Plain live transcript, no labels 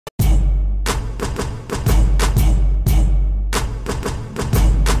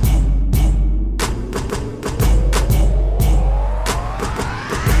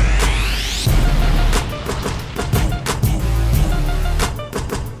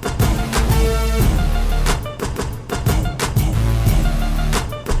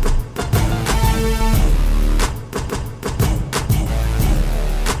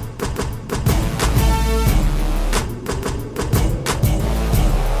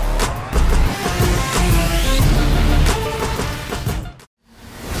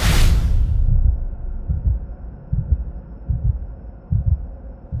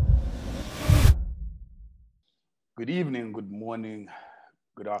evening, good morning,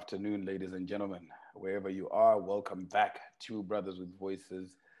 good afternoon, ladies and gentlemen, wherever you are. Welcome back to Brothers with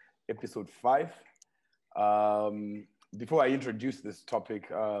Voices, episode 5. Before I introduce this topic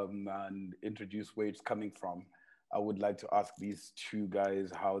and introduce where it's coming from, I would like to ask these two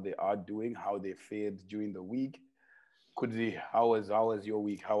guys how they are doing, how they fared during the week. Kudzi, how was your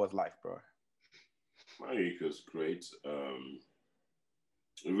week? How was life, bro? My week was great.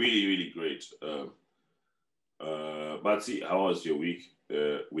 Really, really great. But see, how was your week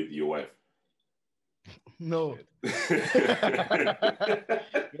with your wife? No. Let's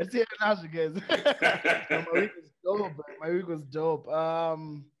hear it now, guys. No, my week was dope. My week was dope. I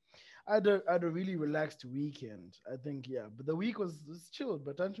had a really relaxed weekend. I think, yeah. But the week was chilled.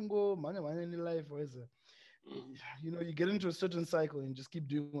 But don't you go man in life, where's you get into a certain cycle and just keep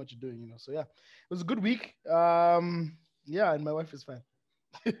doing what you're doing. So yeah, it was a good week. Yeah, and my wife is fine.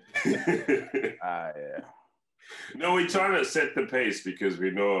 Yeah. No, we're trying to set the pace because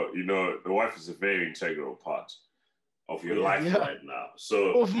we know, the wife is a very integral part of your life right now.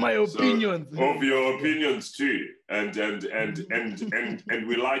 So of my opinions, of your opinions too, and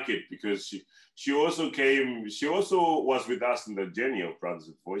we like it because she also was with us in the journey of Brothers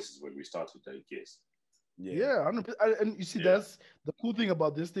with Voices when we started, I guess. Yeah, 100%. And you see, that's the cool thing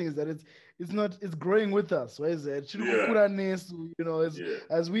about this thing is that it's growing with us. Where is it?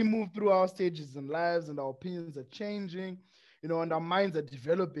 As we move through our stages in lives and our opinions are changing, and our minds are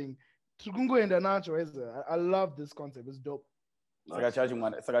developing. I love this concept. It's dope. Sakachachi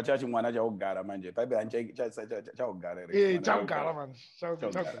mwana chaugara manje paibe chaugara chaugara man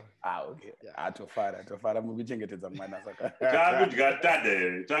okay atofara mukuchengetedza mwana saka chakudya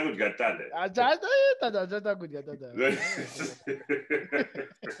tade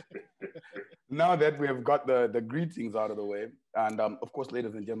Now that we have got the greetings out of the way, and of course,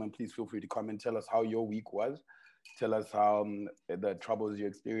 ladies and gentlemen, please feel free to comment, tell us how your week was, tell us how the troubles you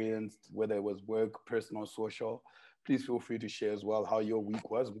experienced, whether it was work, personal, social. Please feel free to share as well how your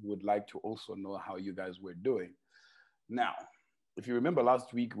week was. We would like to also know how you guys were doing. Now, if you remember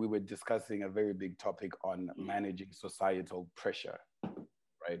last week, we were discussing a very big topic on managing societal pressure,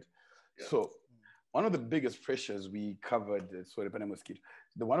 right? Yeah. So one of the biggest pressures we covered,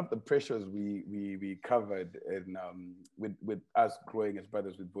 one of the pressures we covered in, with us growing as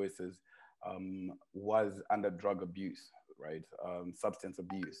Brothers with Voices was under drug abuse, right? Substance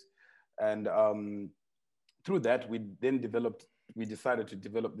abuse. And through that, we decided to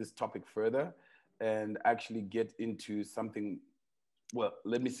develop this topic further and actually get into something, well,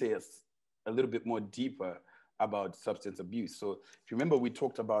 let me say a little bit more deeper about substance abuse. So if you remember, we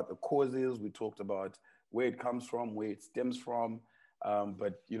talked about the causes, we talked about where it comes from, where it stems from.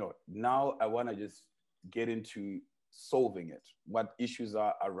 But, now I want to just get into solving it, what issues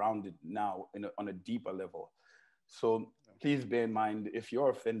are around it now on a deeper level. So please bear in mind, if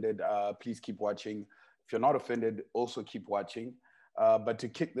you're offended, please keep watching. If you're not offended, also keep watching. But to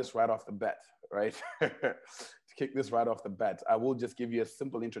kick this right off the bat, right? I will just give you a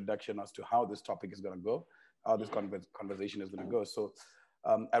simple introduction as to how this topic is going to go, how this conversation is going to go. So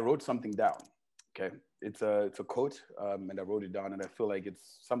I wrote something down, okay? It's a quote, and I wrote it down, and I feel like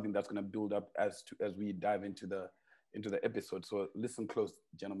it's something that's going to build up as we dive into the episode. So listen close,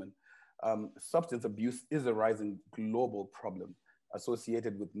 gentlemen. Substance abuse is a rising global problem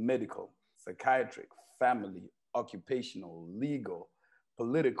associated with medical, psychiatric, family, occupational, legal,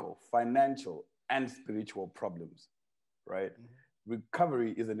 political, financial, and spiritual problems, right? Mm-hmm.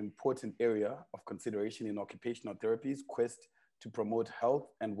 Recovery is an important area of consideration in occupational therapy's quest to promote health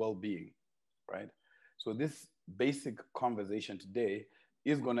and well-being, right? So this basic conversation today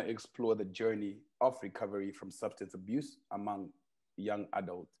is going to explore the journey of recovery from substance abuse among young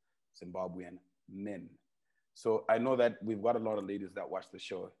adult Zimbabwean men. So I know that we've got a lot of ladies that watch the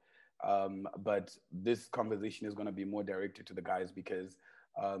show. But this conversation is going to be more directed to the guys because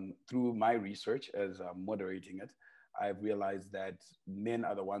through my research as I'm moderating it, I've realized that men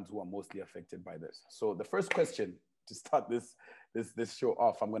are the ones who are mostly affected by this. So the first question to start this show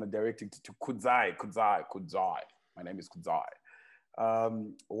off, I'm going to direct it to Kudzai. My name is Kudzai.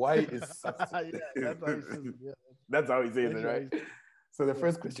 Why is substance... that's how he says it, right? So the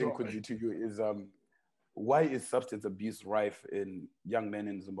first question, Kudzi, to you is... why is substance abuse rife in young men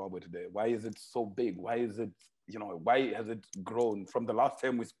in Zimbabwe today? Why is it so big? Why is it, why has it grown from the last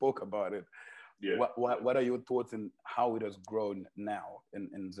time we spoke about it? Yeah. What are your thoughts on how it has grown now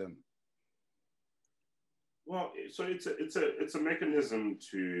in Zim? Well, so it's a mechanism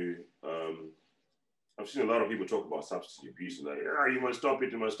to, I've seen a lot of people talk about substance abuse and you must stop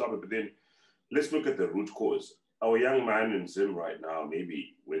it, but then let's look at the root cause. Our young man in Zim right now,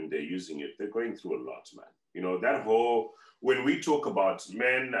 maybe when they're using it, they're going through a lot, man. You know, that whole, when we talk about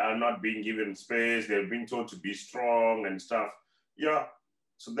men are not being given space, they're being told to be strong and stuff. Yeah.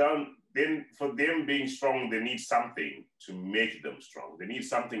 So then for them being strong, they need something to make them strong. They need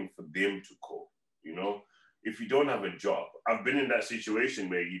something for them to cope, you know? If you don't have a job, I've been in that situation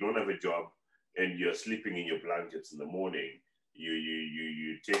where you don't have a job and you're sleeping in your blankets in the morning.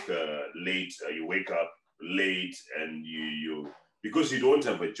 You take a late, you wake up late, and you because you don't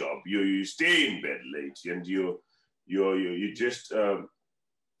have a job, you stay in bed late, and you're just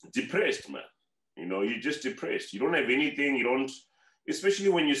depressed, man. You know, you're just depressed. You don't have anything. You don't, especially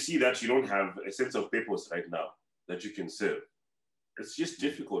when you see that you don't have a sense of purpose right now that you can serve. It's just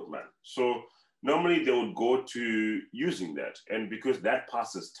difficult, man. So normally they would go to using that, and because that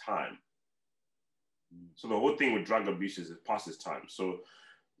passes time. So the whole thing with drug abuse is it passes time. So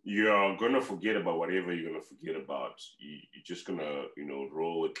you're gonna forget about whatever you're gonna forget about. You're just gonna, you know,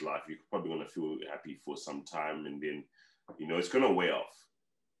 roll with life. You're probably gonna feel happy for some time, and then, you know, it's gonna wear off.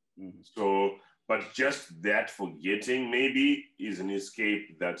 So, but just that forgetting maybe is an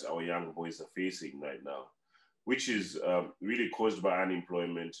escape that our young boys are facing right now, which is really caused by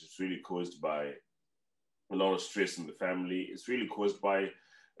unemployment. It's really caused by a lot of stress in the family. It's really caused by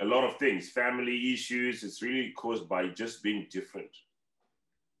a lot of things, family issues. It's really caused by just being different.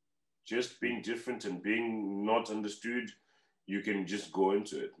 Just being different and being not understood. You can just go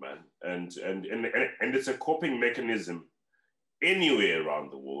into it, man. And it's a coping mechanism anywhere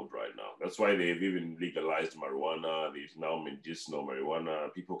around the world right now. That's why they've even legalized marijuana. There's now medicinal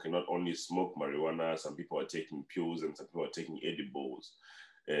marijuana. People can not only smoke marijuana, some people are taking pills and some people are taking edibles.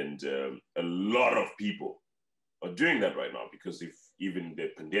 And a lot of people are doing that right now because of even the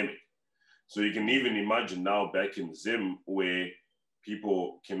pandemic. So you can even imagine now back in Zim where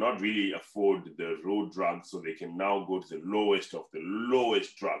people cannot really afford the road drugs, so they can now go to the lowest of the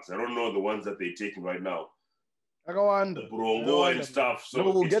lowest drugs. I don't know the ones that they're taking right now, the Brongo and stuff. So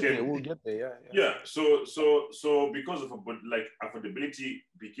no, we'll get there. We'll get there. Yeah. So because of like affordability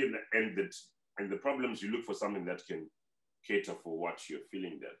became and the problems, you look for something that can cater for what you're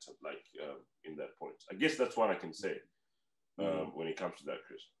feeling that like in that point. I guess that's what I can say when it comes to that,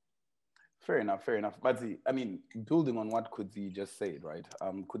 Chris. Fair enough. But I mean, building on what Kudzi just said, right?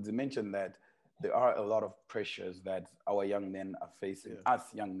 Kudzi mentioned that there are a lot of pressures that our young men are facing,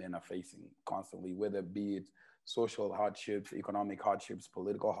 us young men are facing constantly, whether be it social hardships, economic hardships,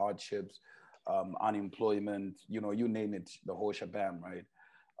 political hardships, unemployment, you know, you name it, the whole shabam, right?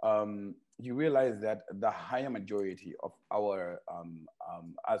 You realize that the higher majority of our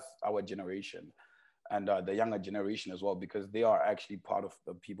our generation and the younger generation as well, because they are actually part of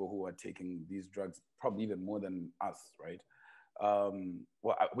the people who are taking these drugs, probably even more than us, right?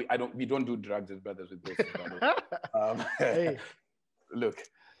 Well, we don't do drugs as brothers with brothers. Hey. Look,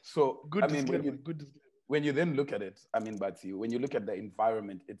 so good I mean, when you then look at it, I mean, Batsi, when you look at the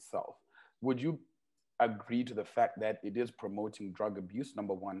environment itself, would you agree to the fact that it is promoting drug abuse,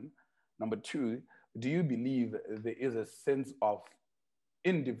 number one? Number two, do you believe there is a sense of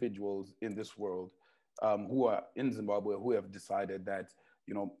individuals in this world who are in Zimbabwe who have decided that,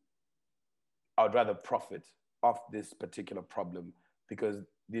 you know, I would rather profit off this particular problem because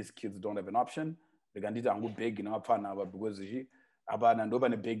these kids don't have an option? They can do big in our partner because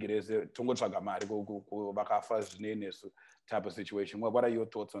type of situation. Well, what are your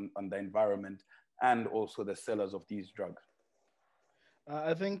thoughts on the environment and also the sellers of these drugs?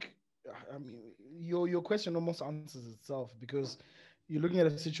 I think, I mean, your question almost answers itself, because you're looking at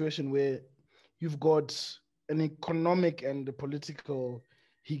a situation where you've got an economic and a political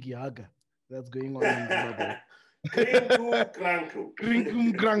higiaga that's going on in Zimbabwe.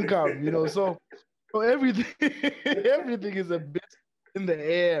 You know, so everything is a bit in the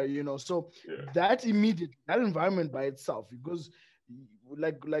air, you know. So that environment by itself, because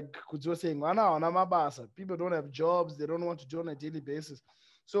like Kudzi was saying, people don't have jobs, they don't want to do on a daily basis.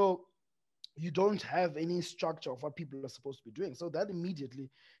 So you don't have any structure of what people are supposed to be doing. So that immediately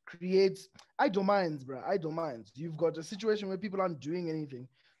creates idle minds, bro. Idle minds. You've got a situation where people aren't doing anything.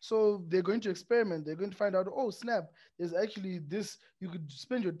 So they're going to experiment. They're going to find out, oh, snap, there's actually this. You could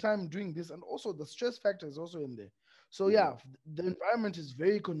spend your time doing this. And also the stress factor is also in there. So yeah, the environment is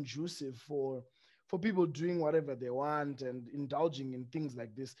very conducive for people doing whatever they want and indulging in things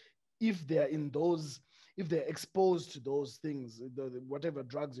like this, if they're exposed to those things, whatever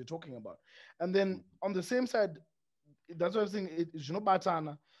drugs you're talking about. And then on the same side, that's what I'm saying, you know,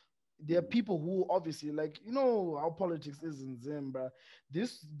 Batana, there are people who obviously, like, you know how politics is in Zimbabwe.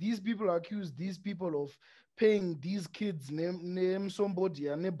 These people accuse these people of paying these kids name somebody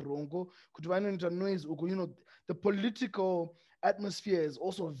and bronco, you know, the political atmosphere is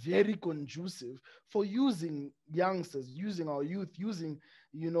also very conducive for using youngsters, using our youth, using,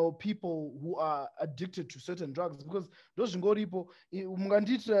 people who are addicted to certain drugs. Because those ngoripo,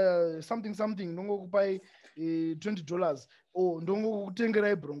 something, don't buy $20, or don't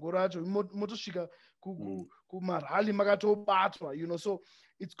kutengera ibrongo racho, motosvika kumarhali makatobatwa, so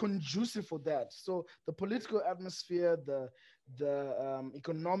it's conducive for that. So the political atmosphere, the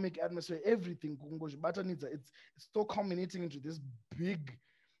economic atmosphere, everything, it's still culminating into this big,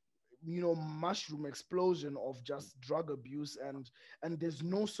 mushroom explosion of just drug abuse, and there's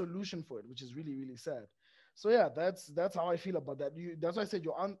no solution for it, which is really, really sad. So yeah, that's how I feel about that. That's why I said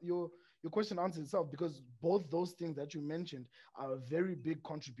your question answers itself, because both those things that you mentioned are very big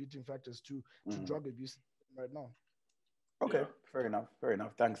contributing factors to drug abuse right now. Okay, fair enough. Fair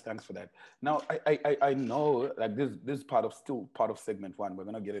enough. Thanks for that. Now, I know like this still part of segment 1. We're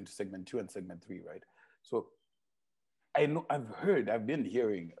gonna get into segment 2 and segment 3, right? So I know I've been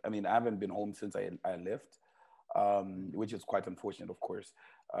hearing. I mean, I haven't been home since I left, which is quite unfortunate, of course.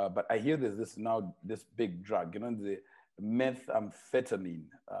 But I hear this big drug, the methamphetamine,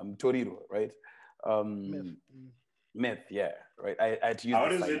 Toriro, right? Meth, yeah, right. I had to use. How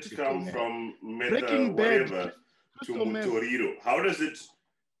does it come from Breaking Bad whatever to Toriro? How does it?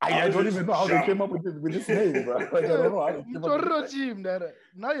 I don't even know how they came up with this name, bro. Like, I don't know how they came up with this.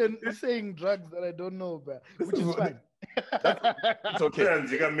 Now you're saying drugs that I don't know, bro, which is fine. It's okay.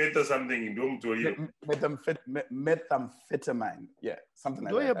 Methamphetamine, yeah, something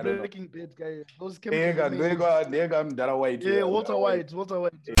like that. Breaking Bad, guy. Those chemicals. Yeah, Walter White.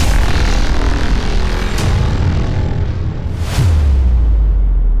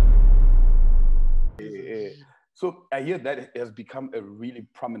 So I hear that it has become a really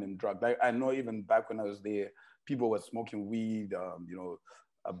prominent drug. Like, I know even back when I was there, people were smoking weed.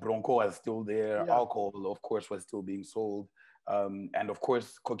 Bronco was still there. Yeah. Alcohol, of course, was still being sold. And of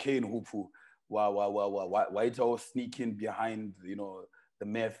course, cocaine, hufu, white all sneaking behind, the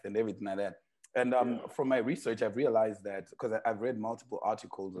meth and everything like that. And from my research, I've realized that, because I've read multiple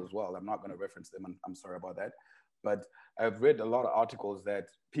articles as well. I'm not going to reference them. I'm sorry about that. But I've read a lot of articles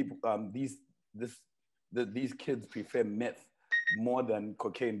that people, these kids prefer meth more than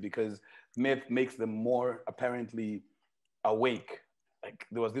cocaine, because meth makes them more apparently awake. Like,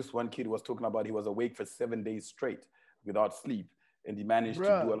 there was this one kid who was talking about he was awake for 7 days straight without sleep, and he managed to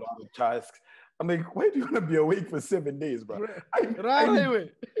do a lot of tasks. I'm like, why do you want to be awake for 7 days, bro? I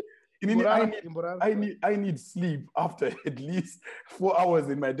need sleep after at least 4 hours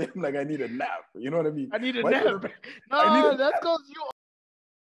in my day. Like, I need a nap. You know what I mean? I need a nap. No, that's because you.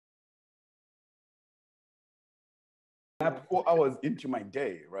 Nap 4 hours into my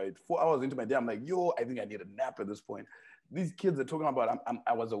day, right? 4 hours into my day, I'm like, I think I need a nap at this point. These kids are talking about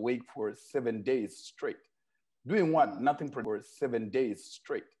I was awake for 7 days straight. Doing what? Nothing for 7 days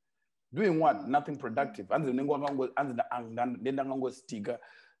straight. Doing what? Nothing productive.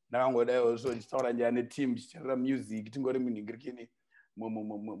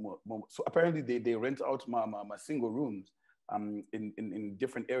 So apparently they rent out my single rooms in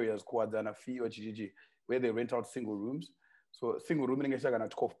different areas, where they rent out single rooms. So single room is like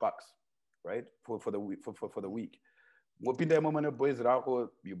 $12, right? For the week. You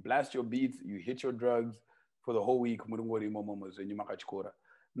blast your beats, you hit your drugs for the whole week.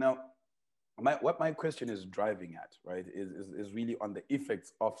 Now, what my question is driving at, right, is really on the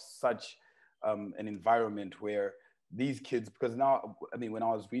effects of such an environment where these kids, because now, I mean, when I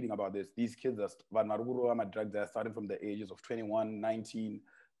was reading about this, these kids are drugs are starting from the ages of 21, 19,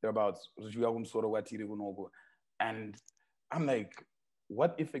 thereabouts. And I'm like,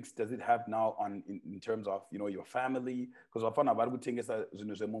 what effects does it have now on in terms of your family? Because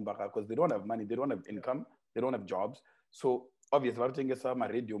they don't have money, they don't have income, they don't have jobs. So obviously ma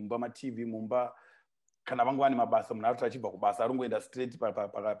radio mumba, ma TV mumba, kana vangwani mabasa mnatu achibva kubasa arungoenda straight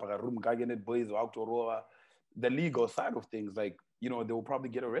paka room kage net boys wakutorova. The legal side of things, like, they will probably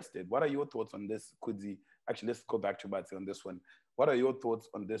get arrested. What are your thoughts on this, Kudzi? Actually, let's go back to Batsi on this one. What are your thoughts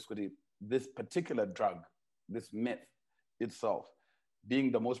on this, Kudzi? This particular drug, this meth itself,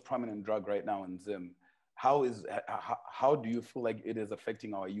 being the most prominent drug right now in Zim, how do you feel like it is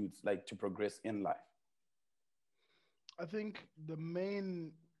affecting our youths, like, to progress in life? I think the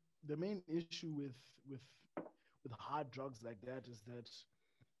main issue with hard drugs like that is that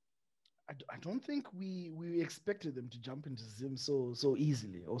I don't think we expected them to jump into Zim so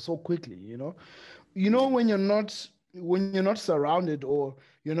easily or so quickly. When you're not surrounded, or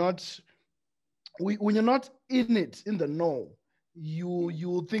when you're not in the know,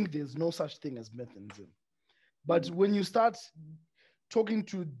 you think there's no such thing as meth and Zim. But when you start talking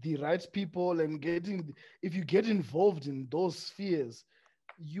to the right people and if you get involved in those spheres,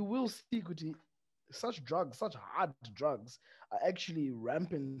 you will see such drugs, such hard drugs are actually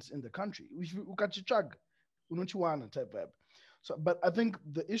rampant in the country. Type vibe. So, but I think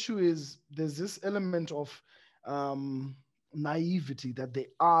the issue is there's this element of naivety that there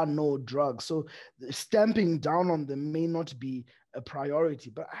are no drugs. So stamping down on them may not be a priority.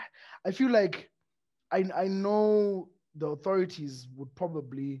 But I feel like I know the authorities would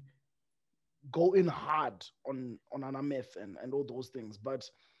probably go in hard on anameth and all those things, but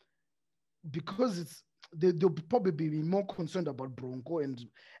because they'll probably be more concerned about Bronco and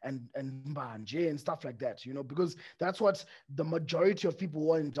Mbanje and stuff like that, because that's what the majority of people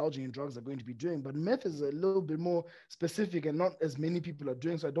who are indulging in drugs are going to be doing. But meth is a little bit more specific and not as many people are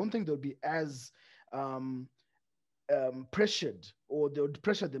doing. So I don't think they'll be as pressured, or they would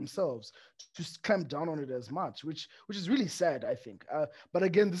pressure themselves to clamp down on it as much, which is really sad, I think. But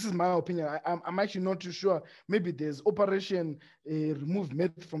again, this is my opinion. I'm actually not too sure. Maybe there's Operation Remove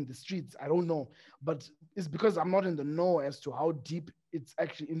Meth from the streets. I don't know. But it's because I'm not in the know as to how deep it's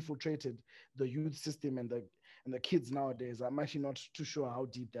actually infiltrated the youth system and the kids nowadays. I'm actually not too sure how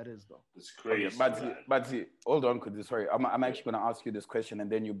deep that is, though. It's crazy. Okay, Batsy, hold on, sorry. I'm actually going to ask you this question,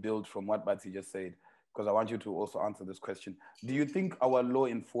 and then you build from what Batsy just said, because I want you to also answer this question. Do you think our law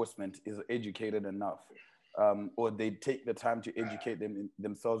enforcement is educated enough, or they take the time to educate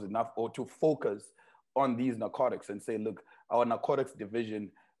themselves enough, or to focus on these narcotics and say, look, our narcotics division,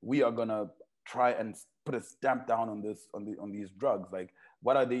 we are gonna try and put a stamp down on this, on these drugs? Like,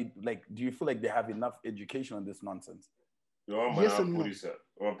 what are they like? Do you feel like they have enough education on this nonsense? Yes and no. Yes,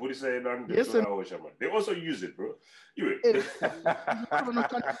 they also use it, bro.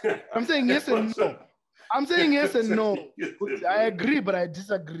 I'm saying yes and no. I'm saying yes and no. I agree, but I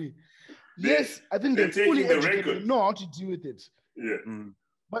disagree. Yes, I think they're fully educated, know how to deal with it. Yeah.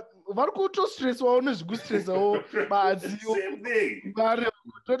 But varikuto stress or no stress or but same thing.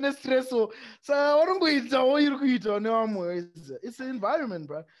 Don't stress so it's the environment,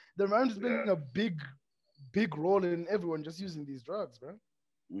 bro. The environment is playing a big role in everyone just using these drugs, bro.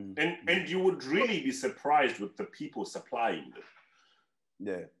 And you would really be surprised with the people supplying them.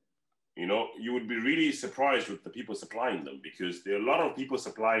 Yeah. You would be really surprised with the people supplying them, because there are a lot of people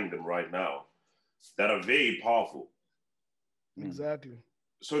supplying them right now that are very powerful. Exactly.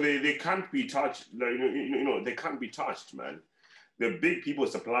 So they can't be touched. They can't be touched, man. The big people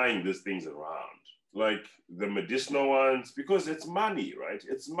supplying these things around, like the medicinal ones, because it's money, right?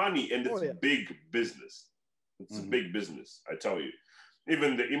 It's money, and it's big business. It's a big business, I tell you.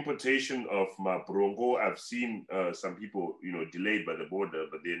 Even the importation of Bronco, I've seen some people, delayed by the border,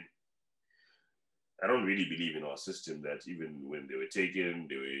 but then I don't really believe in our system that even when they were taken,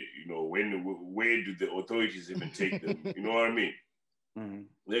 they were, where do the authorities even take them? You know what I mean? Mm-hmm.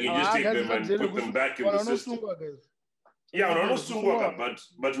 They can just take them and put them back in the system. Yeah,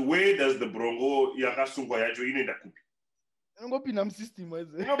 but where does the Bronco yakasungwa yacho inoenda kupi? Inopinda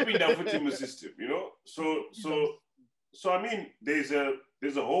msystem system, So I mean, there's a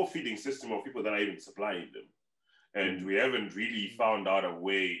whole feeding system of people that are even supplying them. And we haven't really found out a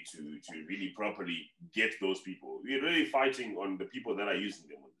way to really properly get those people. We're really fighting on the people that are using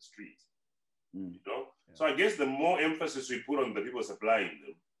them on the streets. Yeah. So I guess the more emphasis we put on the people supplying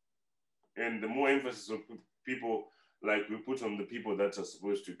them, and the more emphasis of people, like we put on the people that are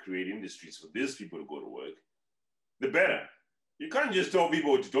supposed to create industries for these people to go to work, the better. You can't just tell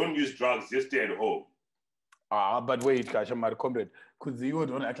people to don't use drugs, just stay at home. But wait, Kasha, my comrade, because you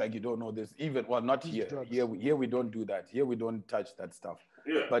don't act like you don't know this. Not here. Here we don't do that. Here we don't touch that stuff.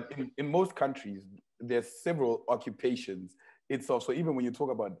 Yeah. But in most countries, there's several occupations. It's also, even when you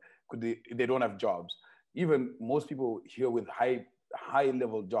talk about they don't have jobs, even most people here with high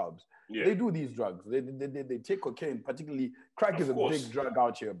level jobs, they do these drugs. They take cocaine, particularly crack is a big drug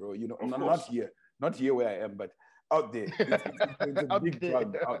out here, bro. Not here where I am, but out there. It's a big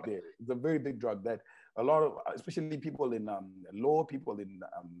drug out there. It's a very big drug that a lot of, especially people in law, people in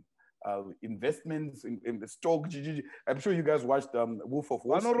investments, in the stock. I'm sure you guys watched Wolf of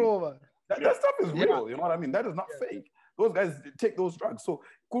Wall Street. That stuff is real. You know what I mean? That is not fake. Those guys take those drugs. So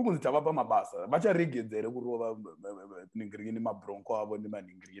it's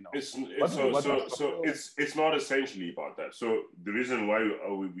not essentially about that. So the reason why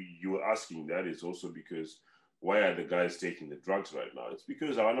you were asking that is also because why are the guys taking the drugs right now? It's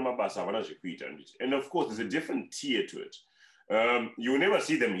because and of course there's a different tier to it. You will never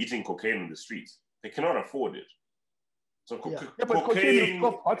see them eating cocaine on the streets. They cannot afford it. So cocaine,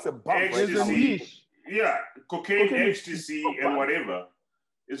 ecstasy, cocaine, ecstasy, and whatever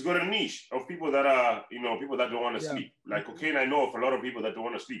it's got a niche of people that are, people that don't want to sleep. Like cocaine, I know of a lot of people that don't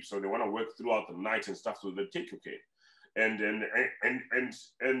want to sleep, so they want to work throughout the night and stuff, so they take cocaine. And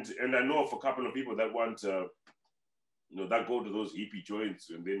I know of a couple of people that want, that go to those hippie joints,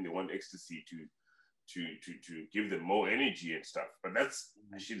 and then they want ecstasy to give them more energy and stuff. But that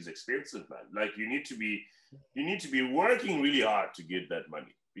shit is expensive, man. Like you need to be working really hard to get that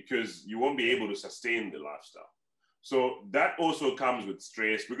money, because you won't be able to sustain the lifestyle. So that also comes with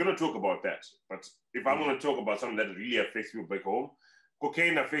stress. We're going to talk about that. But if I'm going to talk about something that really affects people back home,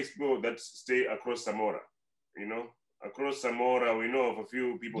 cocaine affects people that stay across Zamora. Across Zamora, we know of a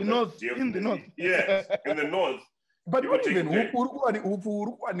few people in the north. Yes, in the north. But not even what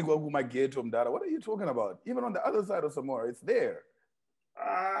are you talking about? Even on the other side of Zamora, it's there.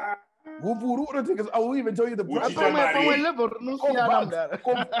 I will even tell you the price.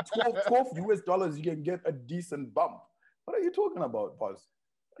 $12 you can get a decent bump. What are you talking about, boss?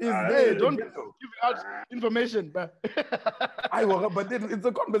 Don't give out information, but but it's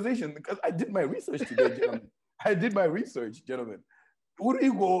a conversation, because I did my research today, gentlemen.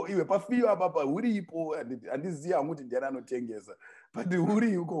 Urigo iwe pafiwa papa uripo andiziya ukuthi ndiyana notengesa, but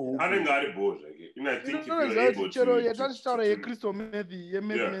uriko anengari boza ke. I think if you're able to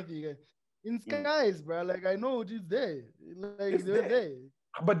in skies, bro, like I know it is there, like it's there.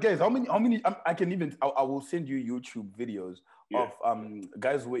 But guys, how many I will send you YouTube videos of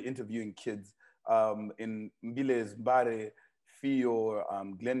guys who were interviewing kids in Mbiles, Mbare, Fio,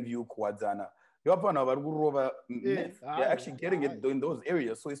 Glenview, Kwadzana. They're actually getting it in those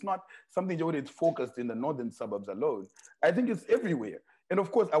areas. So it's not something that it's focused in the northern suburbs alone. I think it's everywhere. And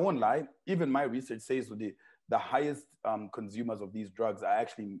of course, I won't lie, even my research says the highest consumers of these drugs are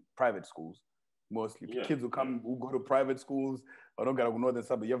actually private schools, mostly. Kids who go to private schools or don't go to northern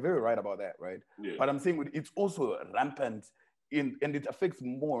suburbs. You're very right about that, right? Yeah. But I'm saying it's also rampant and it affects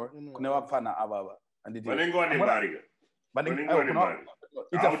more.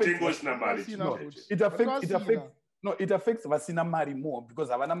 It affects Vasina Mari more, because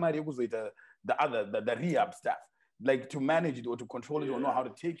Havana Mari was the rehab staff, like to manage it or to control it or know how to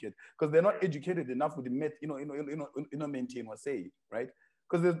take it, because they're not educated enough with the maintain or say, right?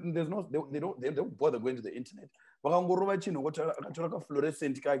 Because they don't bother going to the internet.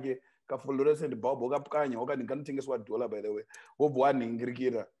 Fluorescent bulb okapkanya wakandingatengeswa $1, by the way,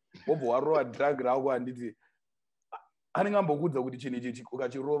 drug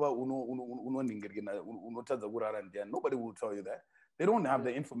nobody will tell you that. They don't have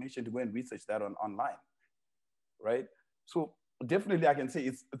the information to go and research that online, right? So definitely I can say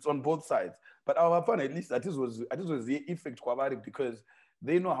it's on both sides. But our fun, at least that was the effect, because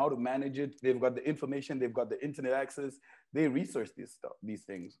they know how to manage it. They've got the information, they've got the internet access, they research these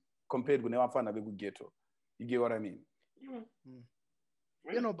things compared with our fun a big ghetto. You get what I mean?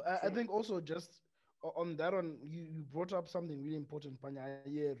 I think also just on that one, you brought up something really important, Panya,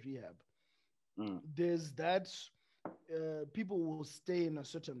 rehab. There's that people will stay in a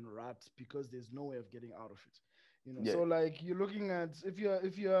certain rut because there's no way of getting out of it. So like you're looking at, if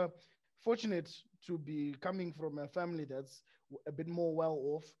you're fortunate to be coming from a family that's a bit more well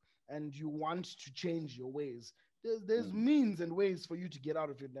off and you want to change your ways, there's means and ways for you to get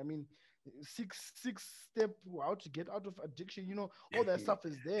out of it. I mean, six step how to get out of addiction, all that stuff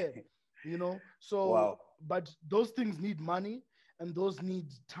is there. So but those things need money, and those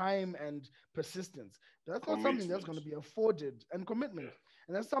need time and persistence. That's not something that's going to be afforded, and commitment.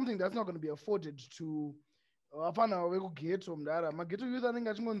 And that's something that's not going to be afforded to no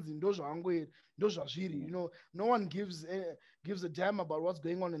one gives a damn about what's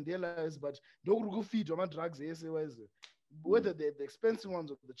going on in their lives, but drugs, whether the expensive ones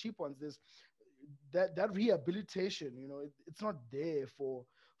or the cheap ones, there's that rehabilitation, it's not there for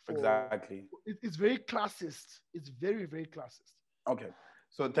exactly. It's very classist. It's very, very classist. Okay.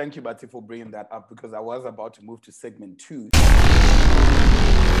 So thank you, Bati, for bringing that up, because I was about to move to segment 2.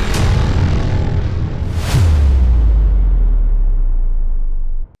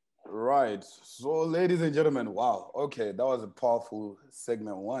 Right. So ladies and gentlemen, wow. Okay. That was a powerful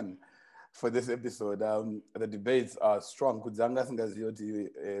segment 1 for this episode. The debates are strong.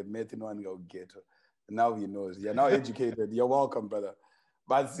 Now he knows. You're now educated. You're welcome, brother.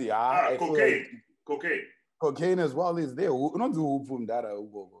 But see, cocaine as well is there. Not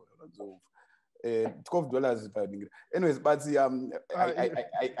 $12. Anyways, but see,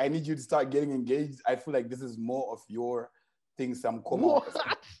 I need you to start getting engaged. I feel like this is more of your thing.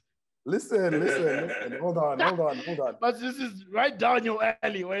 Listen. Hold on. But this is right down your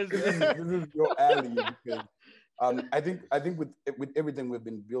alley. Where is this? This is your alley, because I think with everything we've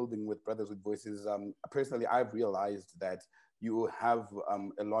been building with Brothers with Voices, personally, I've realized that you have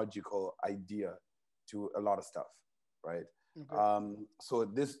a logical idea to a lot of stuff, right? Okay. So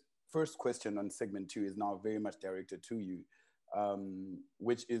this first question on segment 2 is now very much directed to you,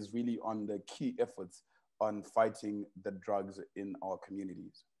 which is really on the key efforts on fighting the drugs in our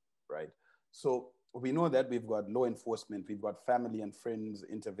communities, right? So we know that we've got law enforcement, we've got family and friends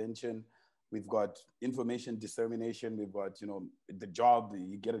intervention, we've got information dissemination, we've got, you know, the job,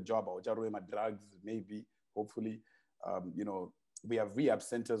 you get a job, or drugs, maybe, hopefully. You know, we have rehab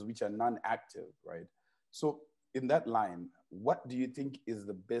centers which are non-active, right? So in that line, what do you think is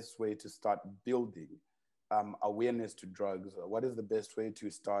the best way to start building awareness to drugs? What is the best way to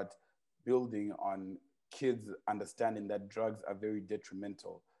start building on kids understanding that drugs are very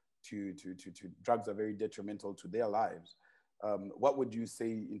detrimental to drugs are very detrimental to their lives? What would you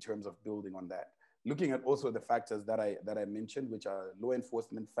say in terms of building on that? Looking at also the factors that I mentioned, which are law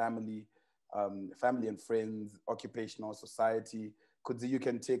enforcement, family and friends, occupational, society. Could you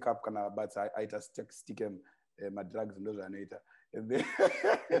can take up kind of, but I just stick him my drugs and those are and then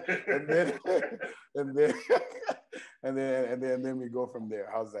and then and then and then we go from there.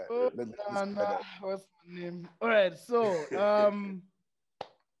 How's that? Oh, what's my name? All right, so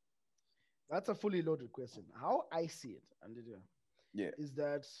that's a fully loaded question. How I see it, and yeah, is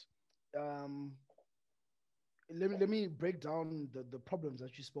that um, let me break down the problems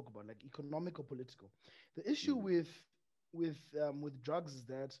that you spoke about, like economic or political. The issue with drugs is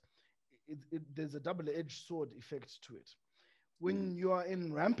that there's a double-edged sword effect to it. When you are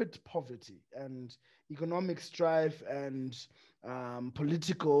in rampant poverty and economic strife and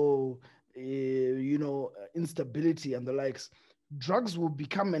political, instability and the likes, drugs will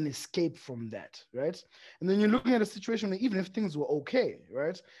become an escape from that, right? And then you're looking at a situation where even if things were okay,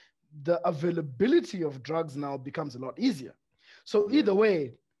 right, the availability of drugs now becomes a lot easier. So either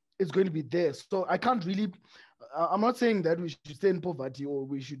way, it's going to be there. So I can't really, I'm not saying that we should stay in poverty or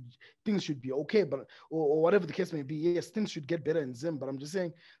things should be okay, but or whatever the case may be. Yes, things should get better in Zim, but I'm just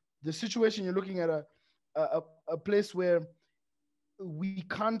saying the situation you're looking at a place where we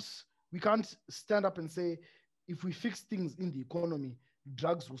can't stand up and say if we fix things in the economy,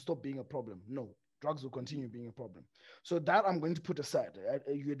 drugs will stop being a problem. No, drugs will continue being a problem. So that I'm going to put aside.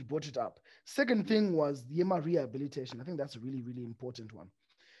 You had brought it up. Second thing was the EMA rehabilitation. I think that's a really, really important one.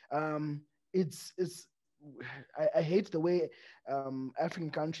 It's I hate the way African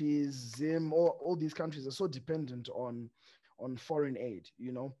countries, Zim, all these countries are so dependent on foreign aid.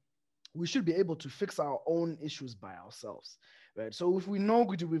 You know, we should be able to fix our own issues by ourselves, right? So if we know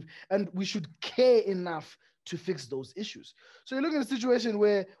and we should care enough to fix those issues. So you look at a situation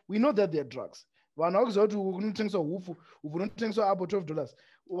where we know that there are drugs. Vanhu vakuziva kuti kunothengeswa hufu unothengeswa apo $12.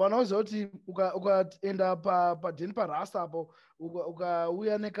 Vanhu vakuziva kuti ukaenda padheni parasta apo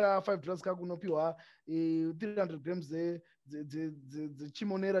ukauya neka$5 kako unopiwa 300 grams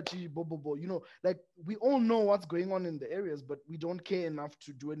chimonera chibobobo. You know, like we all know what's going on in the areas, but we don't care enough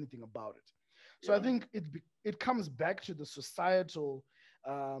to do anything about it. So I think it comes back to the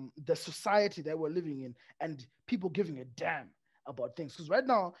society that we're living in and people giving a damn about things. Because right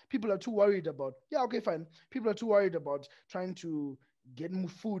now, people are too worried about, people are too worried about trying to get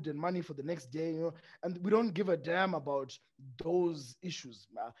food and money for the next day, you know, and we don't give a damn about those issues.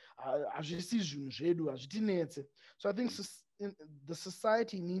 So I think the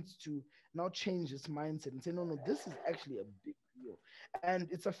society needs to now change its mindset and say, no, this is actually a big deal. And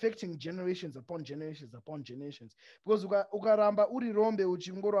it's affecting generations upon generations upon generations. Because ukaramba uri rombe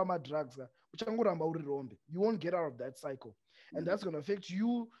uchingorwa madrugs, uchangoramba uri rombe. You won't get out of that cycle. And that's going to affect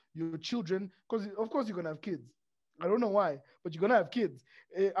you, your children, because of course you're going to have kids. I don't know why, but you're going to have kids.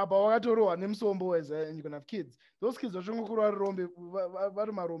 And you're going to have kids. Those kids are rombe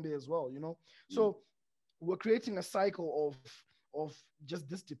as well, you know? So we're creating a cycle of just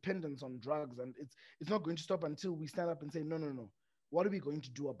this dependence on drugs, and it's not going to stop until we stand up and say, no. What are we going to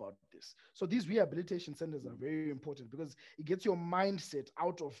do about this? So these rehabilitation centers are very important because it gets your mindset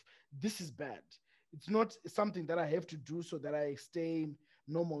out of this is bad. It's not something that I have to do so that I stay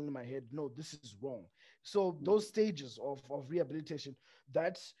normal in my head. No, this is wrong. So those stages of rehabilitation,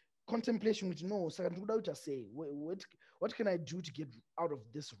 that contemplation, which no, say, what can I do to get out of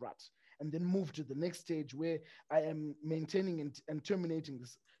this rut? And then move to the next stage where I am maintaining and terminating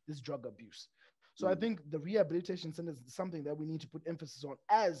this drug abuse. So I think the rehabilitation center is something that we need to put emphasis on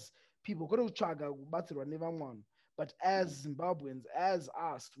as people. But as Zimbabweans, as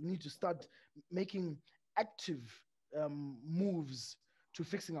us, we need to start making active moves to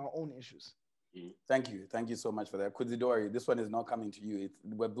fixing our own issues. Thank you so much for that. Kuzidori, this one is now coming to you.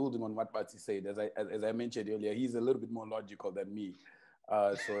 We're building on what Bati said. As I mentioned earlier, he's a little bit more logical than me.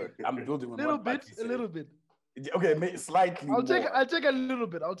 So I'm building on a little bit. Okay, slightly I'll take more. I'll take a little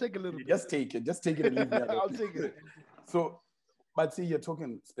bit. I'll take a little bit. Just take it and leave me alone. I'll take it. So, but see, you're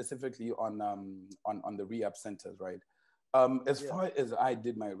talking specifically on the rehab centers, right? As far as I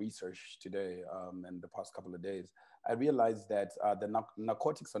did my research today and the past couple of days, I realized that the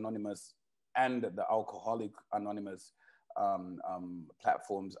Narcotics Anonymous and the Alcoholic Anonymous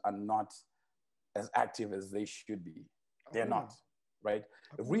platforms are not as active as they should be. They're not, right?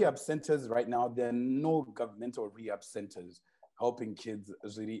 Rehab centers right now, there are no governmental rehab centers helping kids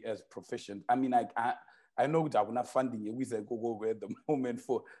really as proficient. I mean, I know that we're not funding we say go at the moment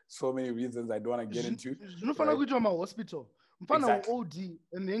for so many reasons I don't want to get into. You know, right? Go to my hospital. Exactly. OD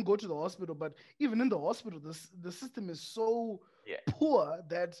and then go to the hospital. But even in the hospital, the system is so poor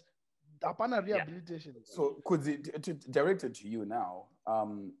that apana rehabilitation. So could it directed to you now,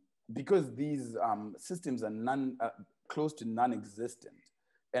 because these systems are close to non-existent,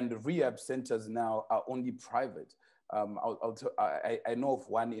 and the rehab centers now are only private. I know of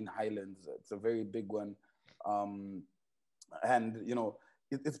one in Highlands. It's a very big one, and you know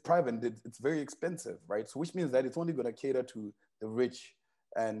it's private. It's very expensive, right? So which means that it's only going to cater to the rich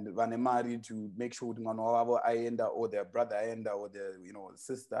and vanemari to make sure or their brother or their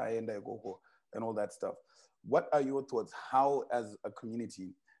sister and all that stuff. What are your thoughts? How, as a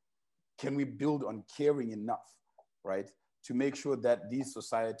community, can we build on caring enough, right, to make sure that these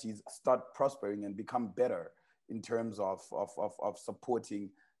societies start prospering and become better in terms of supporting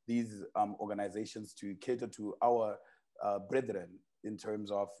these organizations to cater to our brethren in terms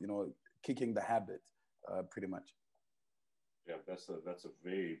of kicking the habit, pretty much? Yeah, that's a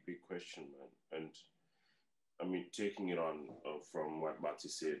very big question, man. And I mean, taking it on from what Mati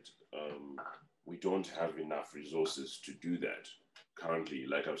said, we don't have enough resources to do that currently.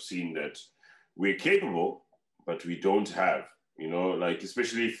 Like, I've seen that we're capable, but we don't have, like,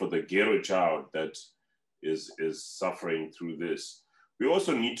 especially for the ghetto child that is suffering through this. We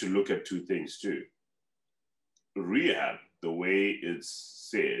also need to look at two things too. Rehab, the way it's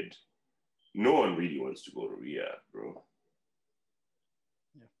said, no one really wants to go to rehab, bro.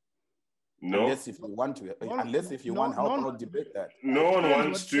 No. Unless if you want to, I'll debate that. No one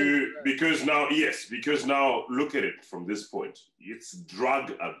wants to, because now look at it from this point. It's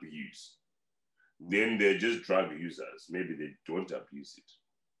drug abuse. Then they're just drug users. Maybe they don't abuse it.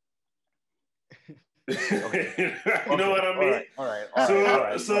 You know what I mean? All right.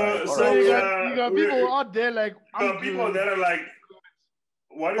 So you got people out there like, people that are like,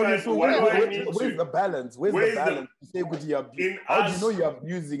 why do where's the balance? Where's the balance? How do you know you're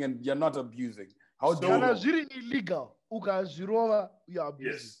abusing and you're not abusing? How do you know? It's really illegal. You're abusing.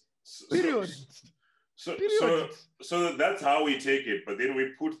 Yes. Period. So that's how we take it. But then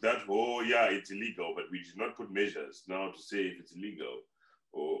we put that, it's illegal, but we did not put measures now to say if it's illegal.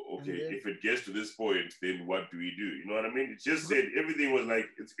 Or, okay, if it gets to this point, then what do we do? You know what I mean? It just said everything was like,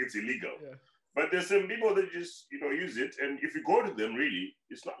 it's illegal. Yeah. But there's some people that just, use it. And if you go to them, really,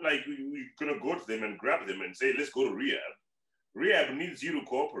 it's not like we're going to go to them and grab them and say, let's go to rehab. Rehab needs you to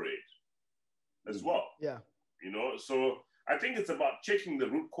cooperate as well. Yeah. So I think it's about checking the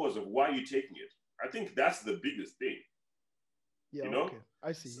root cause of why you're taking it. I think that's the biggest thing. Yeah, okay.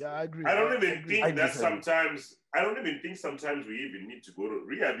 I see. Yeah, I agree. I don't even think sometimes we even need to go to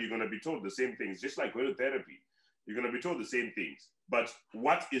rehab. You're going to be told the same things, just like going to therapy. You're going to be told the same things. But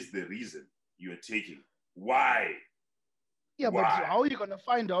what is the reason you're taking? Why? Yeah, but how are you going to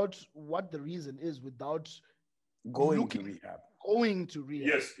find out what the reason is without going to rehab?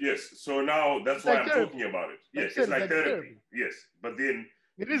 Yes. So now that's why I'm talking about it. Yes, it's like therapy. Yes, but then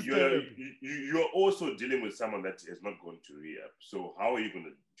you're also dealing with someone that has not gone to rehab. So how are you going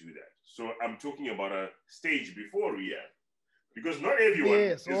to do that? So I'm talking about a stage before rehab, because not everyone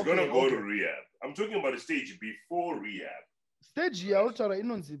is going to go to rehab. I'm talking about a stage before rehab. Stage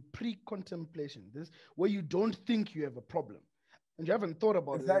is pre-contemplation. This where you don't think you have a problem. And you haven't thought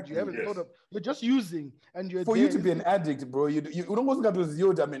about it. You haven't thought of. You're just using, and you're. For you to be an addict, bro, you don't want to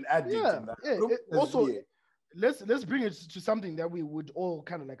go to an addict. Yeah. Also, let's bring it to something that we would all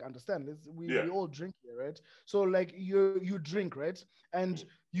kind of like understand. We all drink here, right? So like you drink, right? And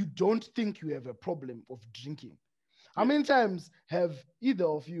you don't think you have a problem of drinking. How many times have either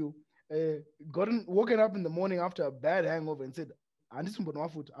of you woken up in the morning after a bad hangover and said, I'm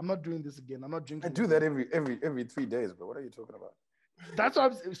not doing this again. I'm not drinking. I do that every 3 days, bro. What are you talking about? That's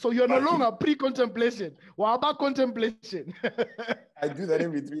what so you're no longer pre-contemplation. What about contemplation? I do that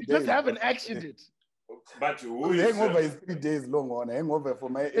every 3 days. You just haven't actioned it. But hangover is 3 days long on hangover for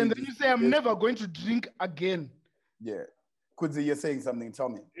my age. And then you say, I'm never going to drink again. Yeah. Kudzi, you're saying something. Tell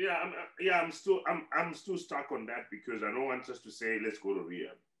me. I'm still stuck on that, because I don't want us to say let's go to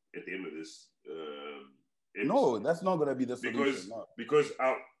rehab at the end of this No, that's not going to be the solution. Because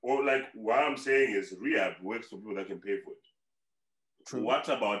what I'm saying is rehab works for people that can pay for it. True. What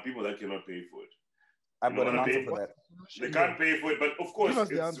about people that cannot pay for it? I've got an answer for that. They can't pay for it, but of course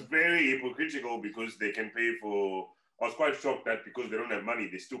it's very hypocritical because they can pay for. I was quite shocked that because they don't have money,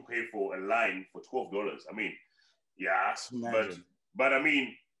 they still pay for a line for $12. I mean, yeah, but I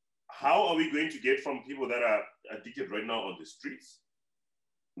mean, how are we going to get from people that are addicted right now on the streets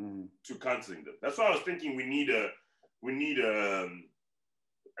to counseling them? That's why I was thinking we need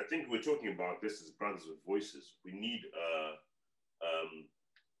I think we're talking about this as Brothers with Voices. We need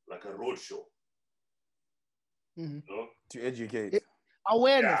like a road show. You know? To educate.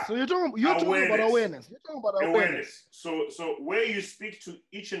 Awareness. Yeah. So you're talking about awareness. You're talking about awareness. So where you speak to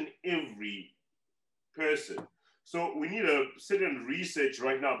each and every person. So we need a certain research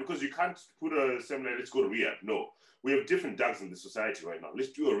right now because you can't put a seminar, let's go to rehab. No. We have different drugs in the society right now.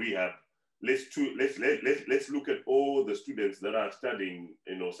 Let's do a rehab. Let's look at all the students that are studying,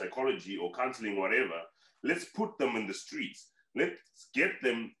 psychology or counseling, whatever. Let's put them in the streets. Let's get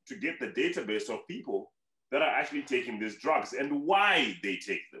them to get the database of people that are actually taking these drugs and why they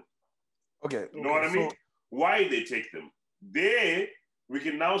take them. Okay. You know what I mean? Why they take them. There, we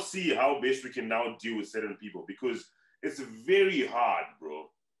can now see how best we can now deal with certain people because it's very hard, bro.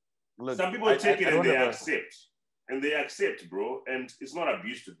 Look, some people take it and they accept. And they accept, bro. And it's not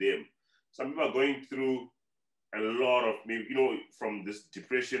abuse to them. Some people are going through a lot of, from this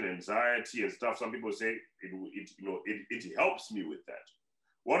depression, anxiety and stuff. Some people say it helps me with that.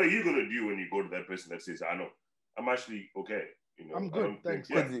 What are you going to do when you go to that person that says, I know, I'm actually okay. I'm good, thanks.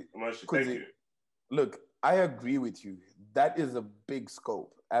 I'm actually, thank you. Look, I agree with you. That is a big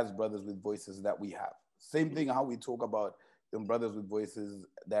scope as Brothers with Voices that we have. Same thing how we talk about in Brothers with Voices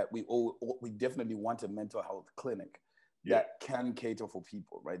that we definitely want a mental health clinic that can cater for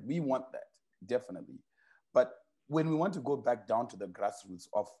people, right? We want that, definitely. But when we want to go back down to the grassroots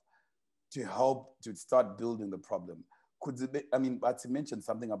to help to start building the problem, but to mention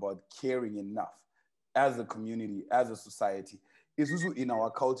something about caring enough as a community, as a society. Is also in our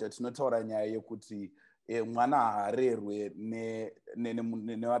culture, it's not all mwana harerwe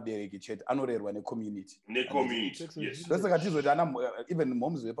nevabereki chete anorerwa necommunity. Yes. That's like even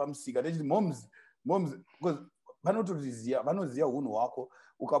moms vepamusika techiti moms because vanoziya unhu hwako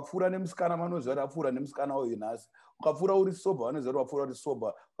ukapfuura nemusikana vanoziva kuti wapfuura nemusikana uyu nhasi ukapfuura uri soba vanoziva kuti wapfuura uri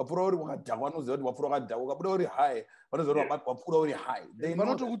soba ukapfuura uri wakadhakwa vanoziva kuti wapfuura wakadhakwa ukapfuura uri high vanoziva kuti wapfuura uri high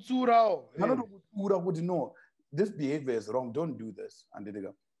vanotokutsiura kuti no, this behavior is wrong, don't do this.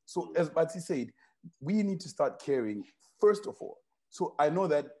 So as Bati said, we need to start caring first of all. So I know